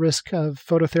at that risk of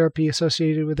phototherapy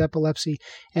associated with epilepsy,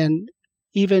 and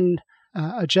even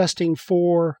adjusting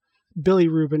for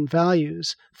bilirubin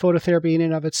values. Phototherapy in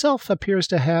and of itself appears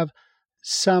to have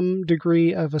some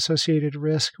degree of associated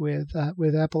risk with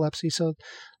epilepsy. So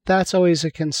that's always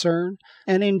a concern.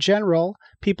 And in general,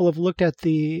 people have looked at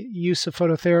the use of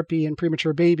phototherapy in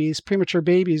premature babies. Premature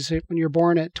babies, when you're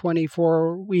born at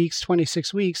 24 weeks,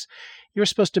 26 weeks, you're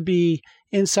supposed to be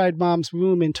inside mom's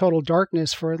womb in total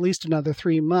darkness for at least another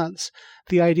 3 months.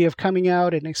 The idea of coming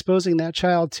out and exposing that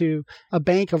child to a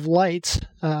bank of lights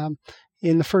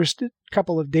in the first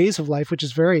couple of days of life, which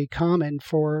is very common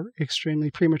for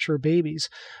extremely premature babies,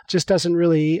 just doesn't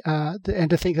really, and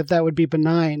to think that that would be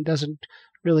benign doesn't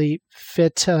really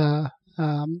fit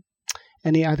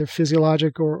any either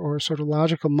physiologic or sort of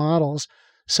logical models.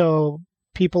 So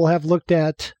people have looked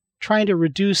at trying to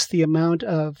reduce the amount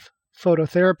of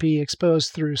phototherapy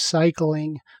exposed through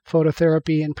cycling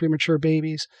phototherapy in premature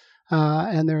babies.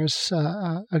 And there's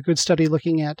a good study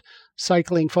looking at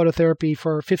cycling phototherapy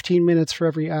for 15 minutes for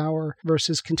every hour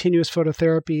versus continuous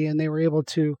phototherapy, and they were able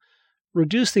to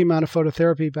reduce the amount of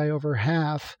phototherapy by over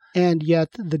half, and yet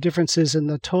the differences in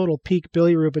the total peak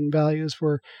bilirubin values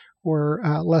were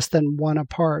less than 1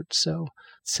 apart, so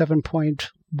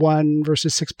 7.1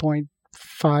 versus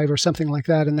 6.5 or something like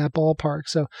that in that ballpark.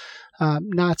 So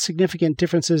not significant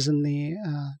differences in the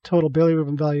total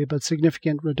bilirubin value, but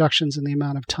significant reductions in the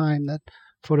amount of time that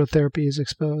phototherapy is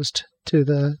exposed to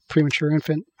the premature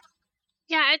infant.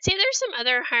 Yeah, I'd say there's some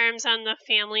other harms on the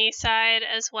family side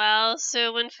as well.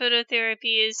 So when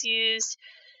phototherapy is used,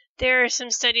 there are some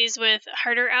studies with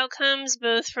harder outcomes,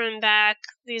 both from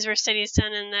these were studies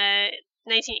done in the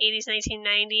 1980s,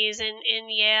 1990s in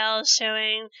Yale,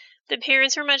 showing the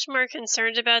parents were much more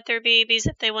concerned about their babies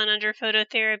if they went under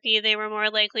phototherapy. They were more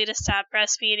likely to stop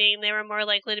breastfeeding. They were more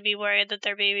likely to be worried that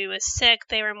their baby was sick.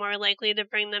 They were more likely to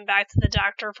bring them back to the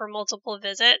doctor for multiple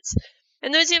visits.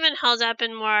 And those even held up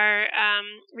in more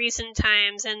recent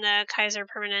times in the Kaiser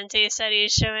Permanente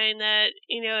studies, showing that,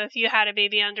 if you had a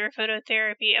baby under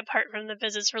phototherapy, apart from the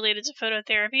visits related to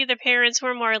phototherapy, the parents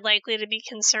were more likely to be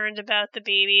concerned about the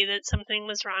baby, that something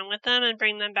was wrong with them, and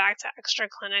bring them back to extra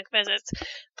clinic visits.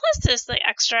 Plus just the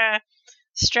extra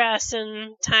stress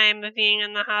and time of being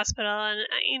in the hospital. And,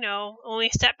 when we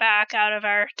step back out of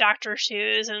our doctor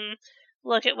shoes and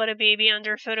look at what a baby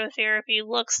under phototherapy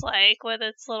looks like with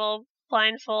its little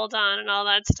blindfold on and all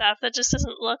that stuff, that just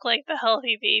doesn't look like the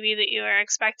healthy baby that you are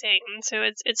expecting. And so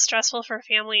it's stressful for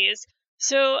families.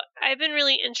 So I've been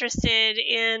really interested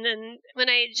in, and when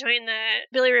I joined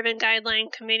the Bilirubin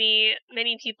Guideline Committee,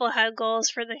 many people had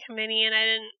goals for the committee, and I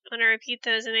didn't want to repeat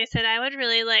those. And I said, I would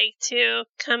really like to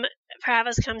have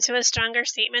us come to a stronger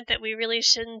statement that we really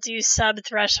shouldn't do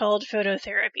sub-threshold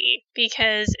phototherapy,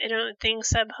 because I don't think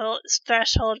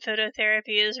sub-threshold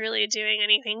phototherapy is really doing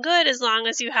anything good as long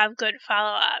as you have good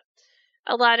follow-up.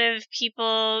 A lot of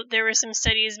people, there were some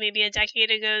studies maybe a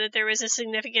decade ago that there was a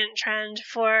significant trend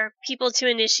for people to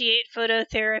initiate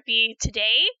phototherapy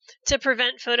today to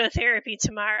prevent phototherapy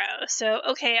tomorrow. So,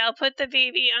 okay, I'll put the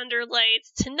baby under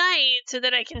lights tonight so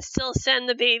that I can still send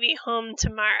the baby home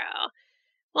tomorrow.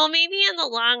 Well, maybe in the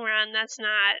long run, that's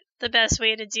not the best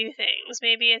way to do things.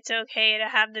 Maybe it's okay to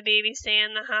have the baby stay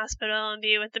in the hospital and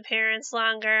be with the parents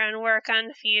longer and work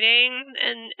on feeding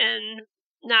and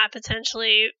not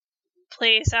potentially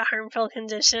place a harmful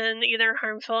condition, either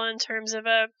harmful in terms of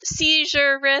a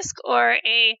seizure risk or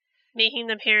making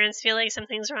the parents feel like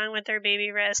something's wrong with their baby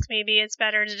risk. Maybe it's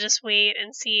better to just wait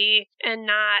and see and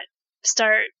not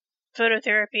start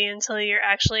phototherapy until you're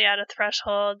actually at a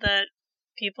threshold that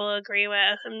people agree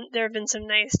with. And there have been some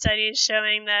nice studies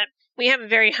showing that we have a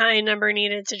very high number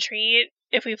needed to treat.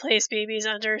 If we place babies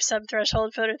under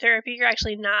sub-threshold phototherapy, you're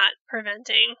actually not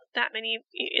preventing that many.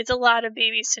 It's a lot of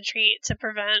babies to treat to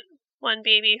prevent one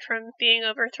baby from being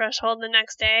over threshold the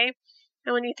next day.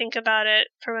 And when you think about it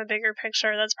from a bigger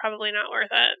picture, that's probably not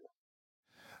worth it.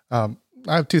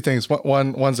 I have two things.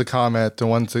 One's a comment and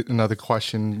one's another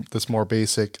question that's more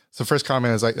basic. So the first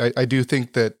comment is I do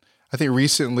think that, I think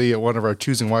recently at one of our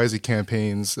Choosing Wisely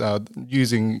campaigns,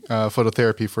 using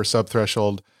phototherapy for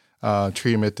sub-threshold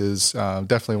treatment is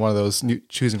definitely one of those new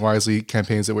Choosing Wisely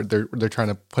campaigns that they're trying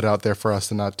to put out there for us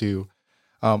to not do.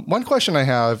 One question I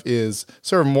have is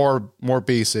sort of more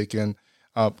basic, and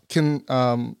can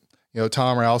Tom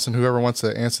or Alison, whoever wants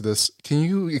to answer this, can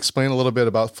you explain a little bit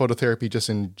about phototherapy just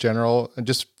in general, and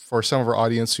just for some of our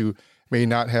audience who may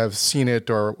not have seen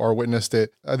it or witnessed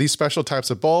it? Are these special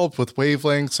types of bulbs with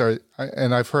wavelengths?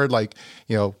 And I've heard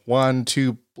 1,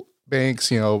 2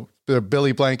 banks, the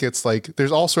Billy blankets, like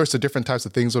there's all sorts of different types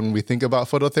of things when we think about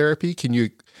phototherapy. Can you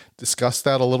discuss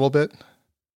that a little bit?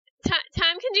 Tom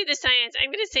can do the science. I'm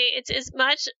going to say it's as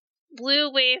much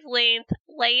blue wavelength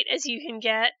light as you can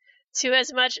get to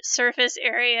as much surface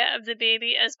area of the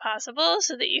baby as possible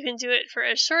so that you can do it for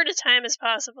as short a time as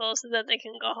possible so that they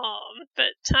can go home.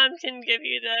 But Tom can give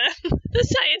you the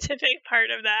scientific part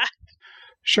of that.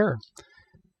 Sure.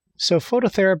 So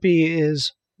phototherapy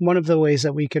is one of the ways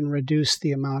that we can reduce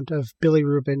the amount of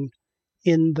bilirubin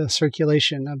in the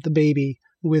circulation of the baby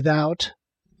without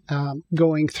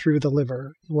going through the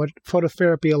liver. What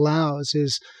phototherapy allows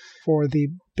is for the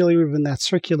bilirubin that's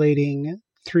circulating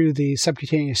through the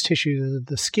subcutaneous tissue of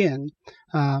the skin,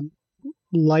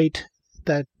 light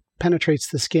that penetrates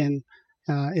the skin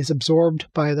is absorbed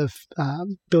by the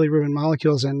bilirubin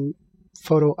molecules and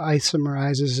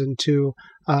photoisomerizes into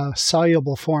a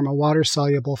soluble form, a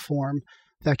water-soluble form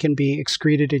that can be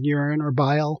excreted in urine or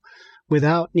bile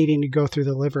without needing to go through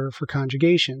the liver for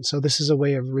conjugation. So this is a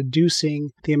way of reducing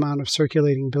the amount of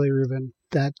circulating bilirubin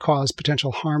that cause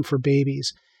potential harm for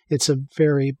babies. It's a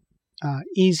very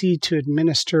easy to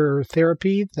administer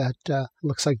therapy that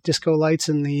looks like disco lights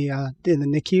in the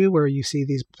NICU, where you see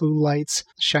these blue lights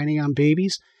shining on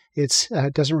babies. It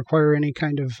doesn't require any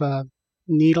kind of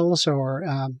needles or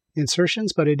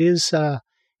insertions, but it is a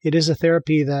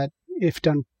therapy that, if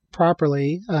done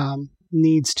properly,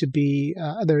 needs to be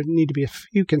there need to be a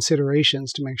few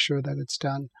considerations to make sure that it's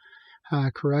done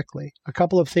correctly. A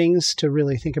couple of things to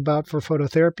really think about for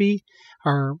phototherapy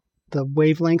are the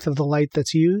wavelength of the light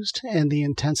that's used and the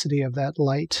intensity of that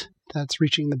light that's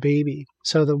reaching the baby.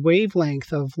 So the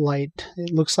wavelength of light,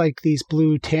 it looks like these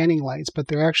blue tanning lights, but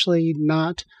they're actually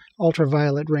not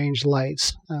ultraviolet range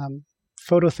lights.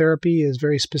 Phototherapy is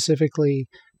very specifically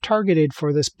targeted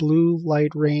for this blue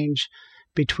light range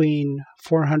between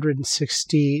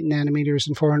 460 nanometers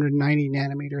and 490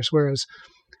 nanometers, whereas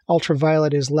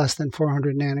ultraviolet is less than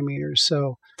 400 nanometers.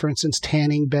 So, for instance,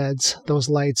 tanning beds, those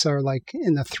lights are like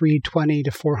in the 320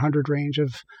 to 400 range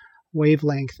of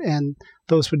wavelength, and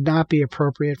those would not be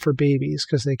appropriate for babies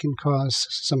because they can cause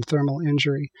some thermal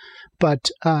injury.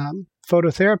 But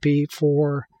phototherapy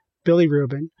for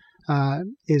bilirubin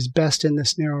is best in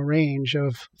this narrow range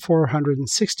of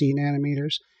 460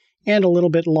 nanometers and a little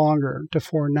bit longer to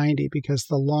 490, because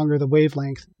the longer the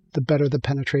wavelength, the better the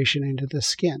penetration into the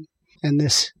skin. And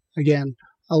this, again,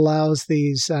 allows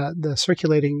the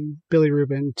circulating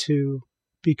bilirubin to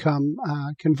become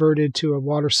converted to a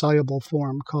water-soluble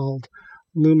form called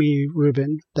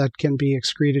lumilirubin that can be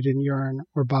excreted in urine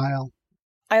or bile.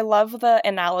 I love the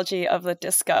analogy of the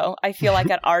disco. I feel like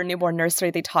at our newborn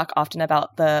nursery, they talk often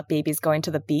about the babies going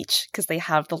to the beach because they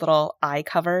have the little eye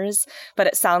covers. But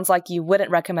it sounds like you wouldn't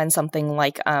recommend something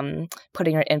like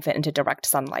putting your infant into direct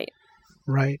sunlight.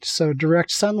 Right. So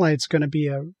direct sunlight is going to be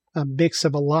a mix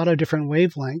of a lot of different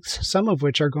wavelengths, some of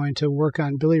which are going to work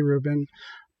on bilirubin,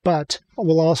 but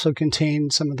will also contain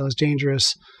some of those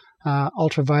dangerous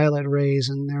ultraviolet rays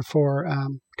and therefore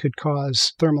could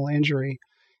cause thermal injury.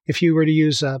 If you were to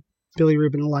use a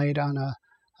bilirubin light on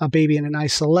a baby in an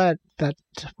isolette, that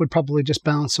would probably just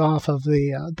bounce off of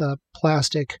the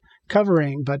plastic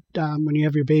covering. But when you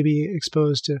have your baby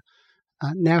exposed to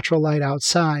natural light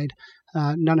outside,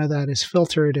 none of that is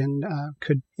filtered and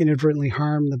could inadvertently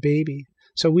harm the baby.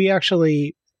 So we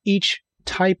actually, each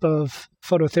type of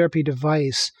phototherapy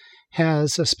device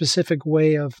has a specific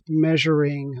way of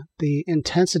measuring the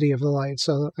intensity of the light.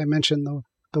 So I mentioned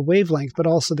the wavelength, but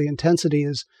also the intensity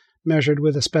is measured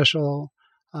with a special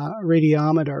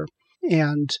radiometer.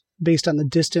 And based on the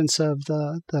distance of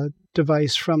the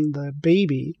device from the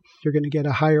baby, you're going to get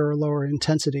a higher or lower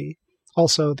intensity.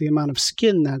 Also, the amount of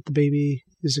skin that the baby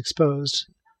is exposed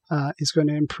is going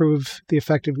to improve the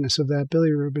effectiveness of that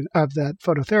bilirubin, of that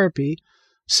phototherapy.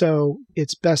 So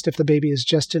it's best if the baby is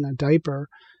just in a diaper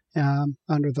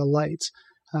under the lights.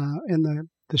 And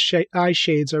the eye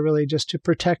shades are really just to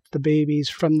protect the babies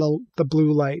from the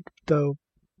blue light, though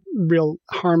real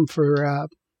harm for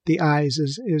the eyes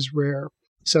is rare.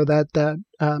 So that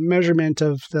measurement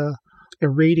of the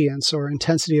irradiance or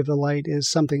intensity of the light is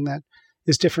something that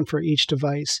is different for each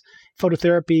device.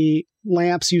 Phototherapy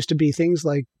lamps used to be things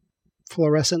like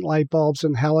fluorescent light bulbs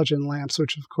and halogen lamps,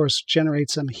 which of course generate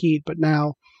some heat, but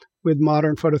now with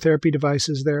modern phototherapy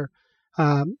devices, they're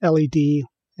LED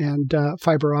and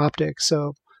fiber optic,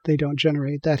 so they don't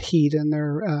generate that heat, and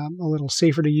they're a little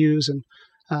safer to use. And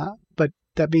but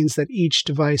that means that each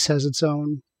device has its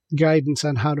own guidance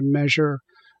on how to measure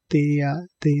the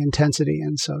intensity,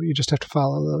 and so you just have to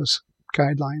follow those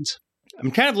guidelines. I'm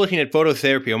kind of looking at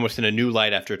phototherapy almost in a new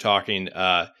light after talking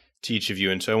to each of you,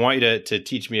 and so I want you to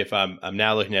teach me if I'm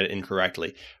now looking at it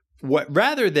incorrectly.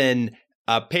 rather than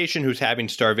a patient who's having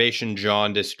starvation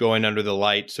jaundice going under the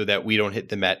light so that we don't hit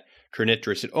them at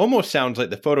kernicterus, it almost sounds like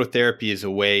the phototherapy is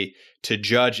a way to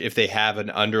judge if they have an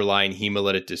underlying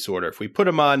hemolytic disorder. If we put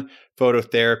them on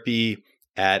phototherapy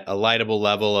at a lightable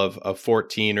level of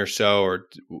 14 or so, or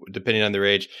depending on their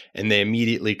age, and they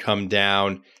immediately come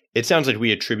down, it sounds like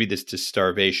we attribute this to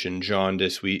starvation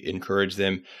jaundice. We encourage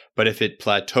them. But if it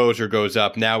plateaus or goes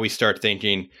up, now we start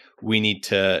thinking we need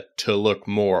to look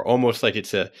more, almost like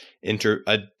it's an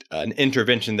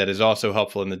intervention that is also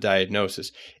helpful in the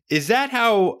diagnosis. Is that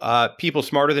how people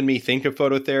smarter than me think of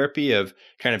phototherapy, of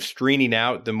kind of screening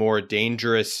out the more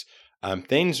dangerous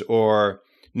things? Or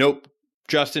nope,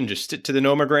 Justin, just stick to the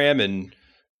nomogram and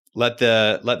let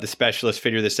the specialist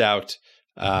figure this out?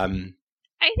 I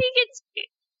think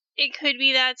it could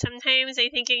be that sometimes. I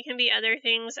think it can be other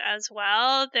things as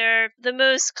well. They're the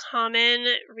most common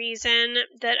reason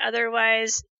that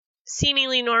otherwise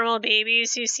seemingly normal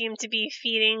babies who seem to be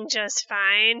feeding just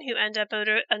fine, who end up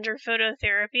under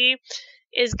phototherapy,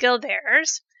 is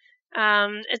Gilbert's.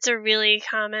 It's a really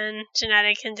common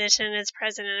genetic condition. It's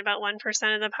present in about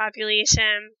 1% of the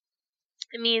population.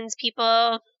 It means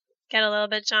people get a little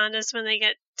bit jaundiced when they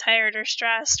get tired or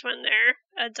stressed when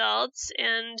they're adults,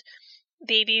 and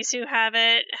babies who have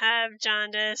it have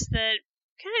jaundice that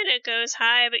kind of goes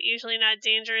high, but usually not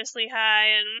dangerously high,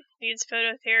 and needs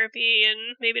phototherapy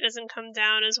and maybe doesn't come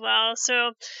down as well.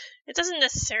 So it doesn't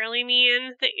necessarily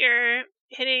mean that you're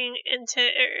hitting into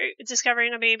or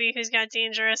discovering a baby who's got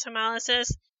dangerous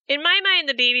hemolysis. In my mind,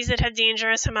 the babies that have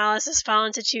dangerous hemolysis fall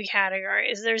into two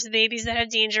categories. There's the babies that have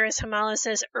dangerous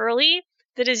hemolysis early,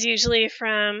 that is usually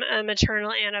from a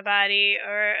maternal antibody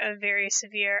or a very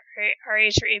severe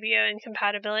RH or ABO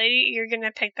incompatibility. You're going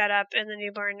to pick that up in the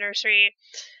newborn nursery.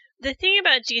 The thing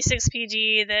about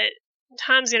G6PD that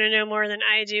Tom's going to know more than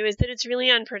I do is that it's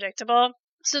really unpredictable.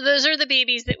 So those are the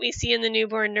babies that we see in the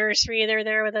newborn nursery. They're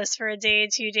there with us for a day,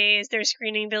 2 days. Their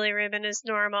screening bilirubin is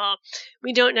normal.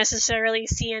 We don't necessarily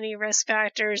see any risk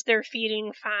factors. They're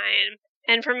feeding fine.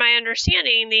 And from my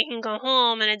understanding, they can go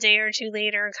home and a day or two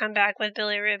later come back with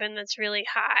bilirubin that's really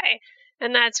high.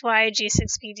 And that's why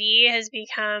G6PD has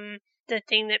become the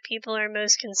thing that people are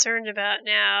most concerned about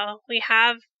now. We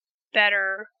have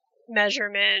better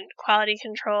measurement, quality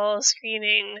control,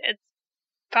 screening,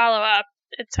 follow-up,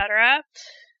 etc.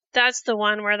 That's the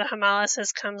one where the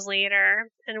hemolysis comes later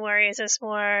and worries us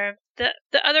more. The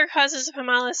other causes of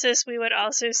hemolysis we would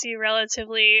also see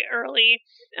relatively early.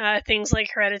 Things like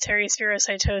hereditary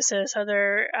spherocytosis,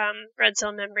 other red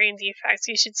cell membrane defects.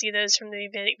 You should see those from the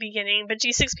beginning. But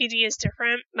G6PD is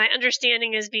different. My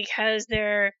understanding is because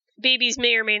their babies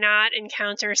may or may not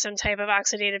encounter some type of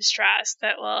oxidative stress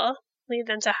that will lead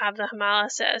them to have the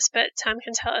hemolysis. But Tom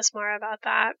can tell us more about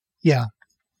that. Yeah.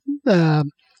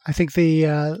 I think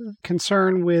the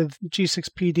concern with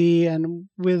G6PD and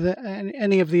with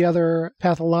any of the other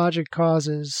pathologic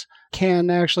causes can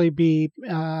actually be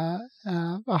a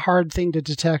hard thing to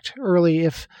detect early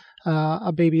if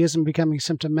a baby isn't becoming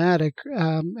symptomatic.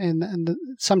 And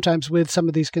sometimes with some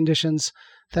of these conditions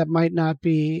that might not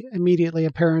be immediately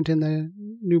apparent in the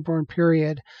newborn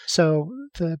period. So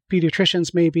the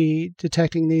pediatricians may be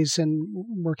detecting these and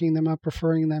working them up,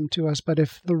 referring them to us. But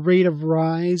if the rate of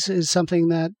rise is something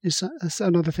that is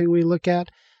another thing we look at,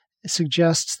 it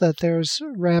suggests that there's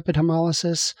rapid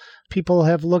hemolysis. People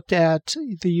have looked at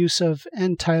the use of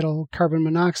end-tidal carbon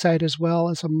monoxide as well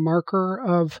as a marker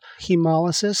of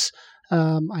hemolysis.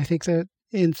 I think that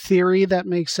in theory that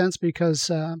makes sense because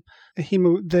the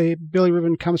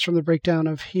bilirubin comes from the breakdown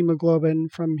of hemoglobin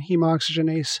from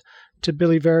hemoxygenase to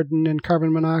biliverdin and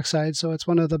carbon monoxide. So it's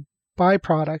one of the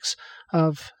byproducts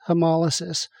of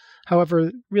hemolysis.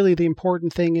 However, really the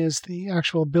important thing is the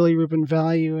actual bilirubin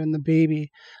value in the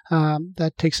baby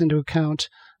that takes into account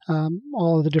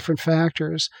all of the different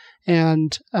factors.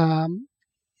 And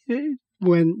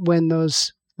when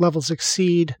those levels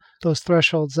exceed those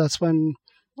thresholds, that's when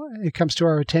it comes to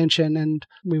our attention and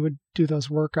we would do those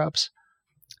workups.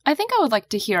 I think I would like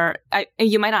to hear,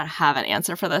 you might not have an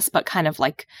answer for this, but kind of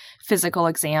like physical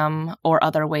exam or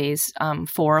other ways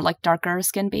for like darker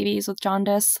skinned babies with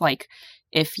jaundice. Like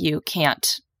if you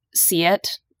can't see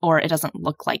it or it doesn't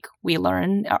look like we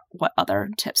learn, what other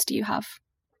tips do you have?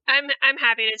 I'm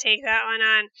happy to take that one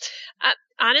on.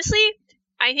 Honestly,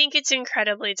 I think it's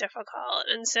incredibly difficult.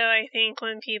 And so I think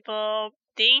when people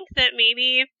think that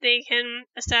maybe they can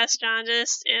assess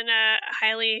jaundice in a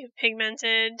highly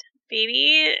pigmented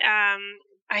baby,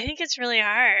 I think it's really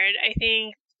hard. I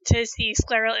think to see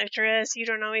scleral icterus, you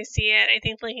don't always see it. I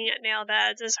think looking at nail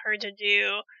beds is hard to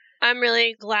do. I'm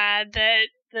really glad that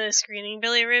the screening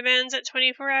bilirubins at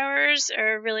 24 hours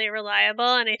are really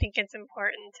reliable, and I think it's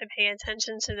important to pay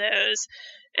attention to those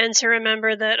and to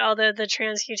remember that although the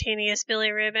transcutaneous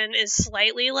bilirubin is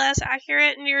slightly less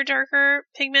accurate in your darker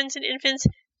pigmented infants,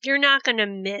 you're not going to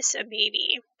miss a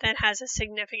baby that has a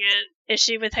significant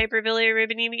issue with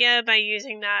hyperbilirubinemia by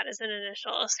using that as an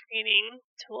initial screening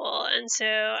tool. And so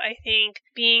I think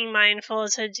being mindful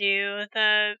to do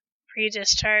the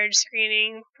pre-discharge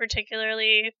screening,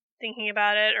 particularly thinking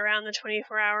about it around the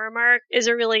 24-hour mark, is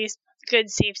a really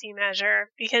good safety measure,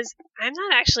 because I'm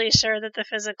not actually sure that the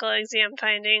physical exam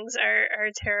findings are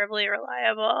terribly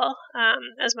reliable,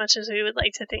 as much as we would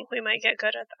like to think we might get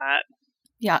good at that.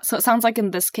 Yeah, so it sounds like in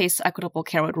this case, equitable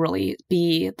care would really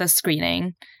be the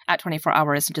screening at 24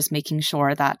 hours and just making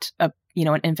sure that an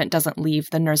infant doesn't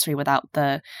leave the nursery without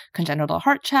the congenital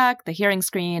heart check, the hearing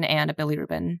screen, and a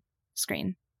bilirubin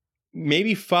screen.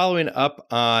 Maybe following up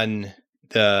on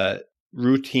the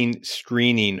routine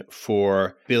screening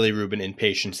for bilirubin in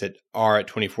patients that are at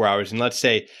 24 hours. And let's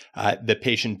say the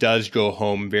patient does go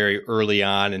home very early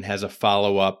on and has a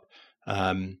follow-up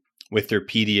with their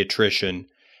pediatrician.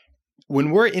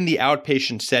 When we're in the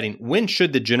outpatient setting, when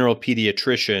should the general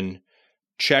pediatrician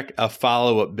check a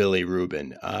follow-up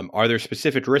bilirubin? Are there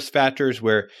specific risk factors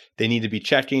where they need to be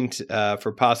checking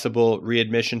for possible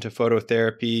readmission to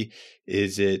phototherapy?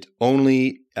 Is it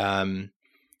only on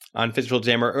physical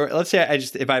exam? Or let's say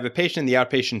if I have a patient in the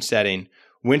outpatient setting,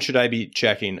 when should I be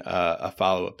checking a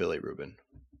follow-up bilirubin?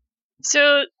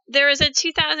 So there is a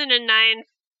 2009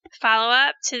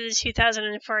 follow-up to the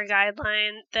 2004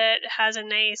 guideline that has a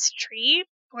nice tree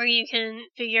where you can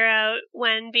figure out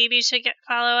when babies should get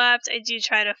follow-ups. I do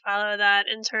try to follow that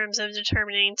in terms of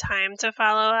determining time to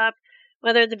follow up,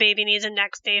 whether the baby needs a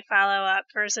next day follow-up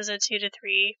versus a 2 to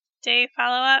 3 day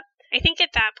follow-up. I think at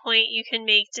that point you can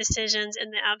make decisions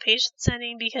in the outpatient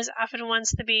setting, because often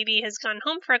once the baby has gone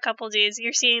home for a couple of days,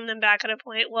 you're seeing them back at a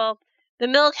point, well, the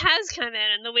milk has come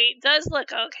in and the weight does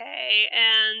look okay,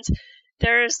 and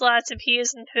there's lots of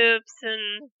pees and poops,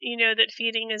 and that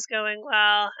feeding is going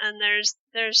well, and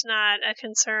there's not a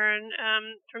concern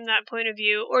from that point of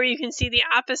view. Or you can see the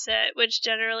opposite, which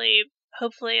generally,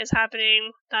 hopefully, is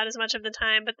happening not as much of the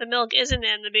time, but the milk isn't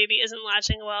in, the baby isn't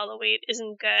latching well, the weight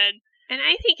isn't good. And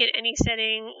I think in any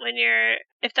setting,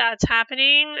 if that's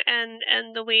happening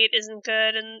and the weight isn't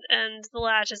good and the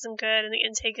latch isn't good and the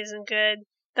intake isn't good,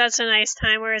 that's a nice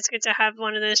time where it's good to have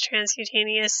one of those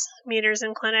transcutaneous meters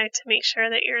in clinic to make sure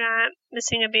that you're not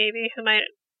missing a baby who might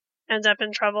end up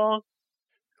in trouble.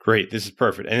 Great. This is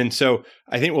perfect. And then so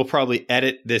I think we'll probably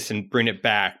edit this and bring it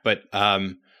back. But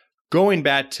going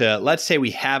back to, let's say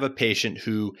we have a patient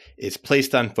who is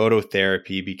placed on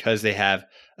phototherapy because they have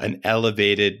an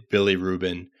elevated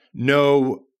bilirubin,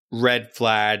 no red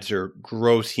flags or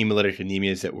gross hemolytic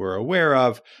anemias that we're aware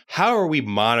of. How are we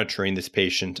monitoring this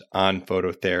patient on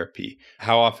phototherapy?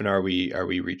 How often are we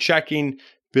rechecking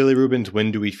bilirubins? When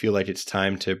do we feel like it's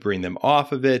time to bring them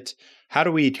off of it? How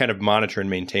do we kind of monitor and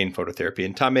maintain phototherapy?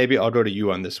 And Tom, maybe I'll go to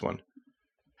you on this one.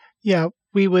 Yeah,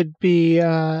 we would be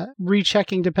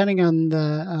rechecking depending on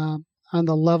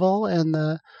the level and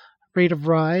the rate of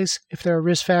rise. If there are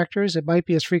risk factors, it might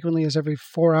be as frequently as every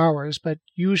 4 hours, but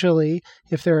usually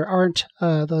if there aren't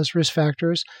those risk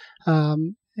factors,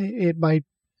 it might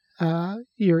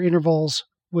your intervals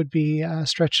would be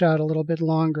stretched out a little bit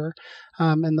longer,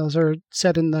 and those are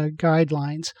set in the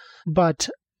guidelines. But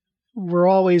we're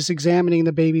always examining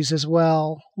the babies as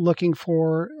well, looking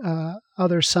for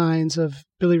other signs of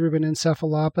bilirubin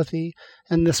encephalopathy,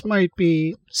 and this might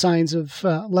be signs of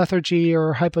lethargy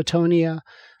or hypotonia,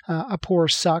 a poor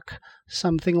suck,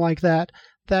 something like that.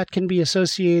 That can be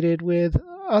associated with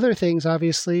other things,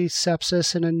 obviously,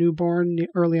 sepsis in a newborn,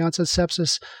 early onset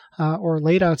sepsis, or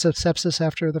late onset sepsis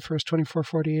after the first 24,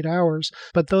 48 hours.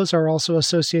 But those are also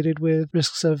associated with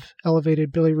risks of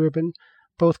elevated bilirubin,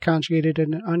 both conjugated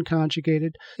and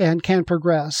unconjugated, and can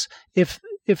progress. If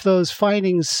those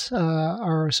findings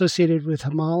are associated with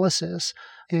hemolysis,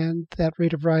 and that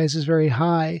rate of rise is very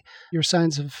high, your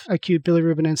signs of acute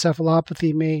bilirubin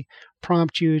encephalopathy may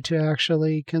prompt you to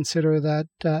actually consider that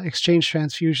exchange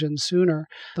transfusion sooner.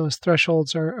 Those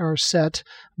thresholds are set,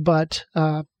 but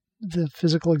the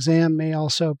physical exam may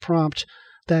also prompt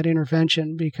that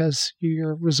intervention because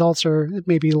your results are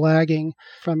maybe lagging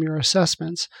from your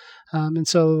assessments. And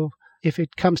so if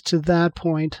it comes to that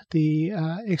point, the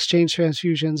exchange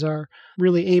transfusions are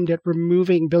really aimed at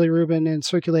removing bilirubin and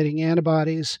circulating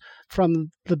antibodies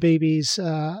from the baby's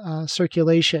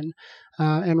circulation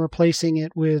and replacing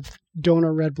it with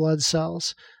donor red blood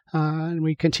cells. And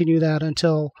we continue that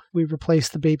until we replace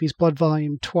the baby's blood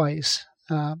volume twice.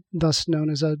 thus known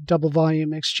as a double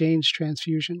volume exchange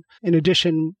transfusion. In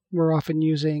addition, we're often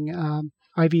using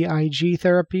IVIG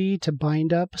therapy to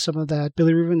bind up some of that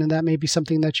bilirubin, and that may be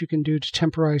something that you can do to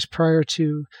temporize prior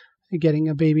to getting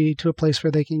a baby to a place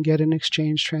where they can get an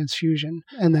exchange transfusion.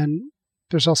 And then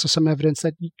there's also some evidence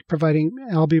that providing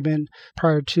albumin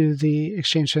prior to the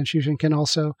exchange transfusion can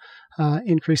also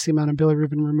increase the amount of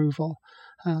bilirubin removal.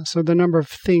 So the number of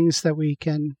things that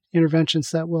interventions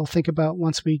that we'll think about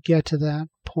once we get to that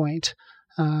point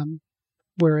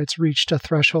where it's reached a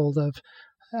threshold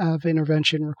of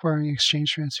intervention requiring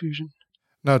exchange transfusion.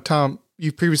 Now, Tom,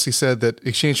 you previously said that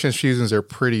exchange transfusions are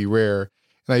pretty rare.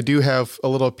 And I do have a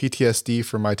little PTSD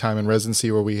from my time in residency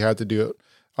where we had to do it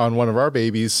on one of our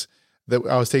babies that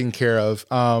I was taking care of.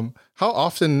 How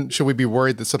often should we be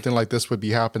worried that something like this would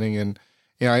be happening? And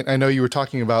I know you were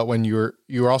talking about when you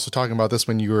were also talking about this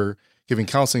when you were giving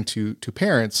counseling to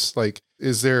parents. Like,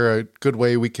 is there a good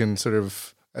way we can sort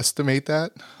of estimate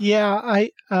that? Yeah,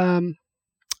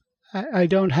 I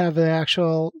don't have the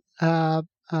actual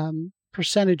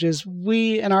percentages.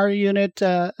 We in our unit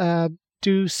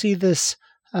do see this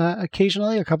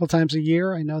occasionally, a couple times a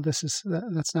year. I know that's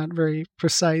not very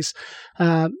precise.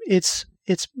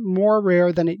 It's more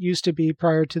rare than it used to be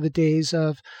prior to the days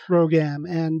of ROGAM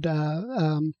and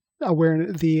the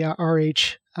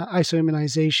RH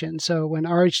isoimmunization. So when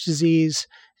RH disease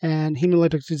and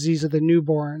hemolytic disease of the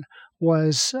newborn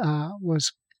was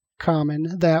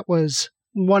common, that was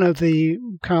one of the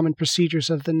common procedures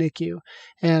of the NICU.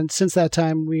 And since that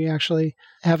time, we actually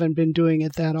haven't been doing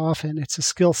it that often. It's a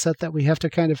skill set that we have to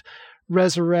kind of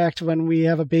resurrect when we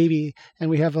have a baby, and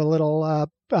we have a little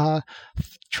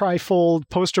trifold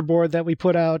poster board that we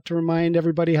put out to remind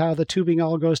everybody how the tubing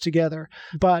all goes together.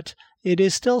 But it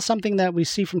is still something that we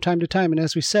see from time to time. And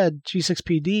as we said,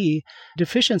 G6PD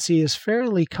deficiency is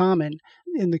fairly common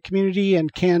in the community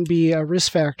and can be a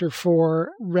risk factor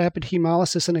for rapid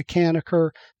hemolysis, and it can occur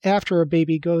after a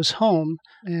baby goes home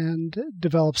and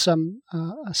develops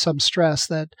some stress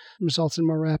that results in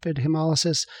more rapid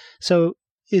hemolysis. So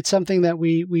it's something that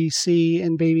we see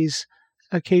in babies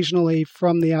occasionally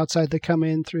from the outside that come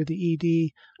in through the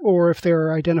ED, or if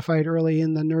they're identified early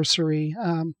in the nursery,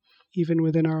 even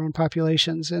within our own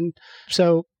populations. And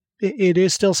so it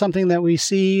is still something that we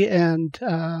see, and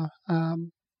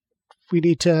we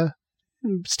need to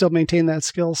still maintain that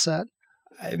skill set.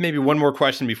 Maybe one more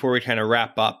question before we kind of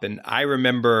wrap up. And I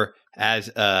remember as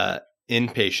an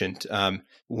inpatient,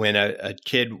 when a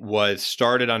kid was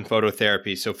started on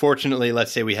phototherapy. So fortunately,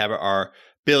 let's say we have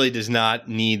Billy does not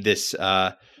need this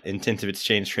intensive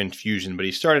exchange transfusion, but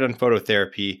he started on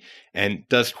phototherapy and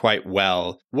does quite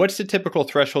well. What's the typical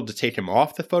threshold to take him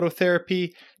off the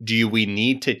phototherapy? Do we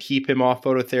need to keep him off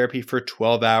phototherapy for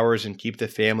 12 hours and keep the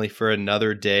family for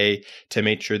another day to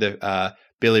make sure that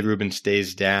bilirubin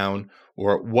stays down?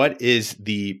 Or what is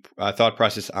the thought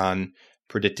process on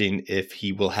predicting if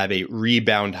he will have a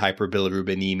rebound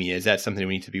hyperbilirubinemia? Is that something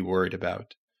we need to be worried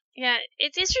about? Yeah,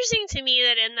 it's interesting to me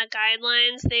that in the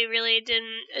guidelines, they really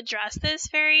didn't address this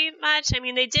very much. I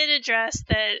mean, they did address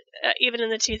that, even in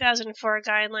the 2004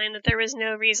 guideline, that there was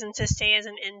no reason to stay as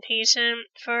an inpatient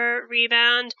for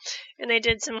rebound. And they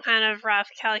did some kind of rough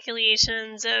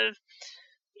calculations of,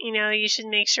 you should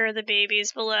make sure the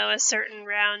baby's below a certain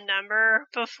round number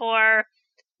before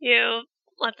you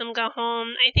let them go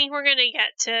home. I think we're going to get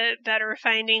to better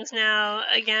findings now.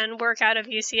 Again, work out of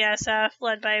UCSF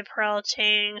led by Pearl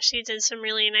Chang. She did some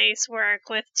really nice work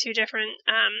with two different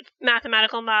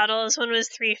mathematical models. One was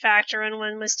 3-factor and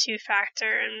one was 2-factor,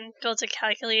 and built a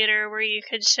calculator where you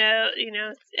could show,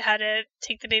 how to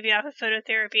take the baby off of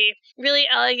phototherapy. Really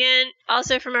elegant.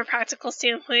 Also, from a practical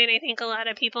standpoint, I think a lot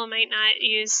of people might not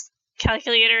use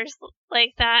calculators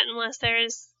like that unless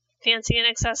there's fancy and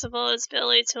accessible as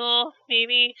Billy tool,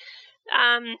 maybe.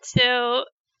 So,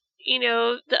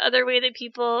 the other way that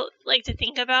people like to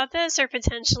think about this are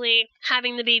potentially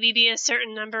having the baby be a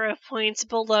certain number of points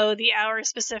below the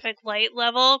hour-specific light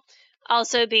level,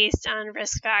 also based on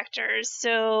risk factors.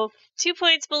 So 2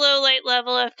 points below light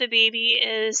level if the baby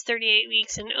is 38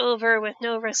 weeks and over with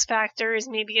no risk factors,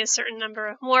 maybe a certain number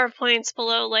of more points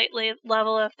below light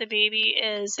level if the baby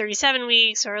is 37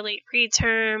 weeks or late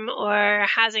preterm or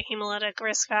has a hemolytic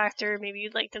risk factor. Maybe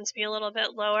you'd like them to be a little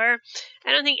bit lower.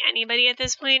 I don't think anybody at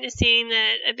this point is saying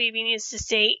that a baby needs to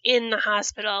stay in the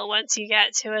hospital once you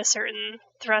get to a certain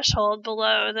threshold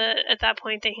below. At that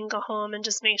point, they can go home and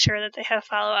just make sure that they have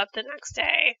follow-up the next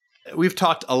day. We've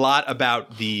talked a lot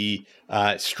about the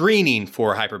screening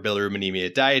for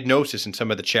hyperbilirubinemia, diagnosis, and some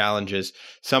of the challenges.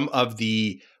 Some of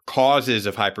the causes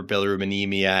of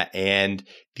hyperbilirubinemia and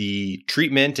the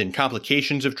treatment and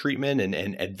complications of treatment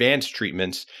and advanced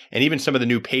treatments, and even some of the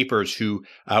new papers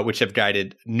which have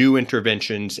guided new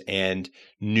interventions and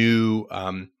new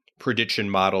prediction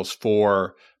models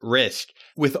for risk.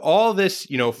 With all this,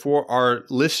 for our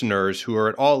listeners who are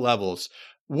at all levels,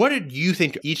 what did you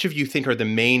think, each of you think are the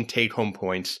main take-home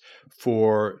points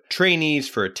for trainees,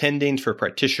 for attendings, for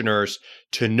practitioners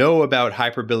to know about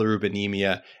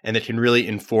hyperbilirubinemia and that can really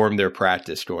inform their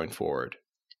practice going forward?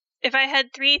 If I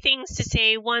had three things to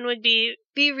say, one would be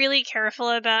really careful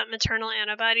about maternal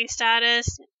antibody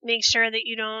status. Make sure that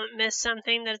you don't miss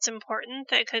something that's important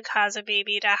that could cause a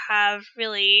baby to have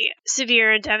really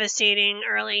severe, devastating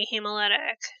early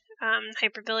hemolytic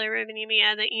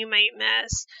hyperbilirubinemia that you might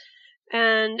miss.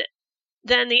 And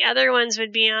then the other ones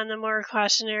would be on the more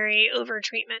cautionary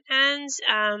overtreatment ends,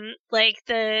 like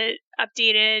the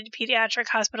updated Pediatric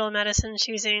Hospital Medicine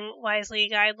Choosing Wisely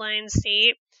guidelines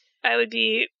state. I would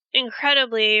be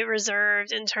incredibly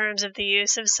reserved in terms of the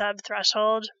use of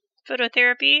sub-threshold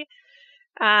phototherapy.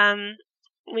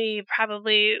 We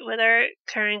probably, with our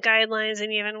current guidelines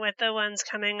and even with the ones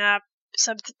coming up,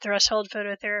 sub-threshold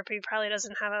phototherapy probably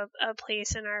doesn't have a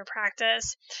place in our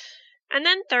practice. And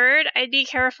then third, I'd be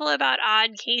careful about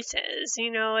odd cases.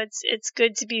 It's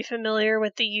good to be familiar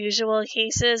with the usual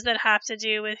cases that have to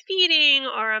do with feeding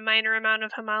or a minor amount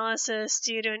of hemolysis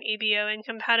due to an ABO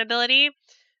incompatibility.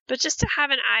 But just to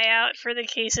have an eye out for the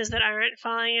cases that aren't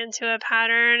falling into a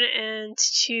pattern, and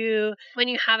to, when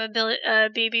you have a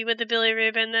baby with a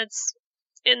bilirubin that's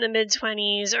in the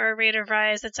mid-20s or a rate of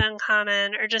rise that's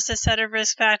uncommon, or just a set of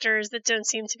risk factors that don't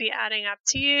seem to be adding up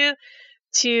to you,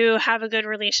 to have a good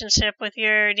relationship with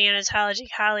your neonatology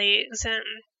colleagues and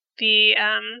be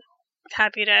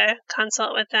happy to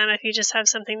consult with them if you just have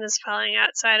something that's falling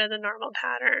outside of the normal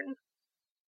pattern.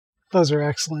 Those are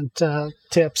excellent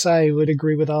tips. I would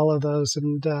agree with all of those,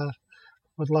 and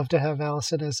would love to have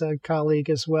Alison as a colleague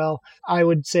as well. I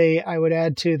would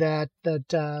add to that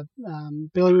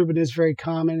bilirubin is very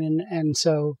common, and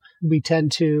so we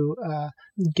tend to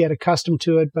get accustomed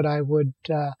to it, but I would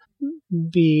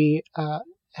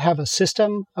have a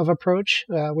system of approach,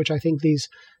 which I think these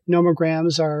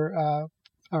nomograms are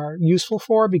useful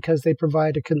for, because they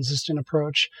provide a consistent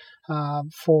approach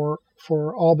for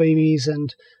all babies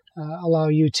and allow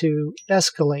you to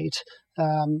escalate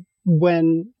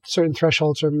when certain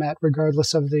thresholds are met,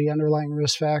 regardless of the underlying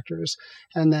risk factors,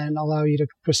 and then allow you to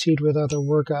proceed with other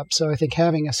workup. So I think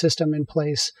having a system in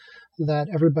place that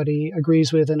everybody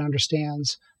agrees with and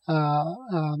understands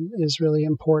is really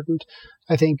important.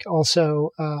 I think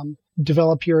also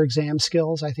develop your exam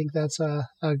skills. I think that's a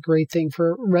great thing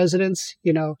for residents.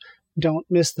 Don't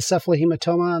miss the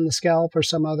cephalohematoma on the scalp or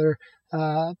some other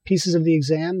pieces of the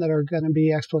exam that are going to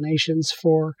be explanations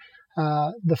for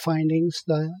the findings,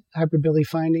 the hyperbilirubinemia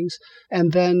findings.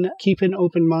 And then keep an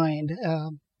open mind.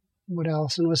 What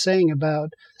Alison was saying about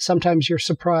sometimes you're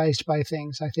surprised by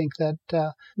things. I think that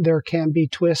there can be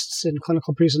twists in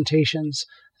clinical presentations.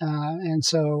 And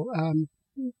so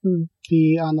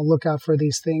be on the lookout for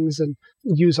these things and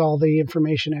use all the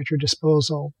information at your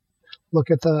disposal.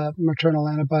 Look at the maternal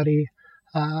antibody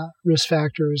risk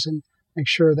factors and make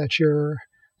sure that you're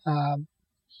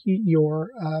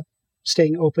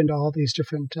staying open to all these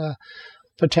different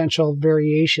potential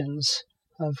variations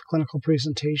of clinical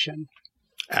presentation.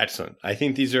 Excellent. I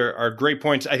think these are great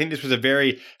points. I think this was a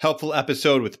very helpful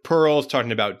episode with Pearls,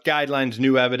 talking about guidelines,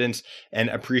 new evidence, and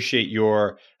appreciate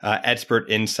your expert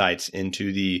insights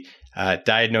into the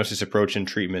diagnosis, approach, and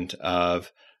treatment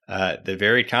of the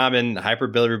very common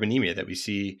hyperbilirubinemia that we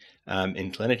see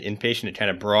in clinic, inpatient. It kind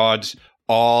of broads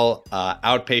all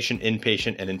outpatient,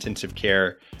 inpatient, and intensive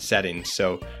care settings.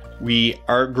 So we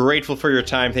are grateful for your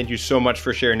time. Thank you so much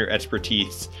for sharing your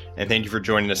expertise, and thank you for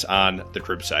joining us on the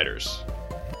Cribsiders.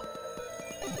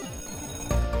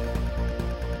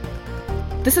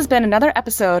 This has been another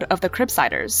episode of the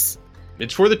Cribsiders.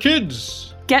 It's for the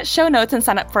kids. Get show notes and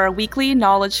sign up for our weekly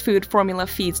Knowledge Food Formula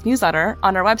Feeds newsletter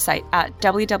on our website at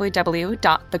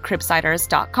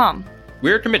www.thecribsiders.com.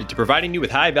 We're committed to providing you with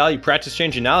high-value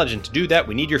practice-changing knowledge, and to do that,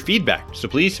 we need your feedback. So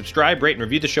please subscribe, rate, and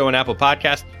review the show on Apple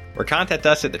Podcasts, or contact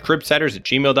us at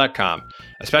thecribsiders@gmail.com.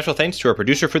 A special thanks to our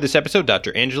producer for this episode,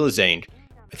 Dr. Angela Zang.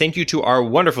 A thank you to our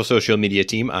wonderful social media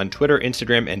team on Twitter,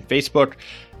 Instagram, and Facebook.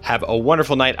 Have a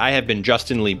wonderful night. I have been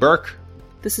Justin Lee Burke.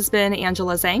 This has been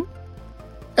Angela Zang.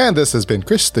 And this has been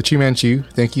Chris, the Chi Man Chu.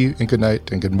 Thank you, and good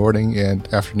night, and good morning, and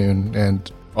afternoon,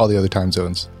 and all the other time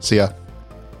zones. See ya.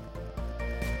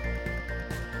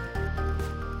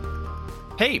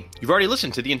 Hey, you've already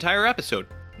listened to the entire episode.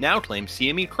 Now claim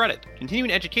CME credit.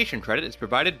 Continuing education credit is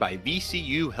provided by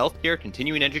VCU Healthcare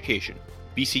Continuing Education.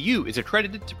 VCU is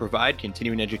accredited to provide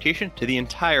continuing education to the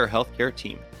entire healthcare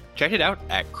team. Check it out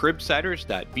at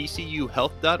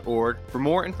cribsiders.vcuhealth.org for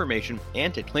more information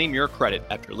and to claim your credit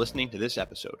after listening to this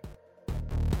episode.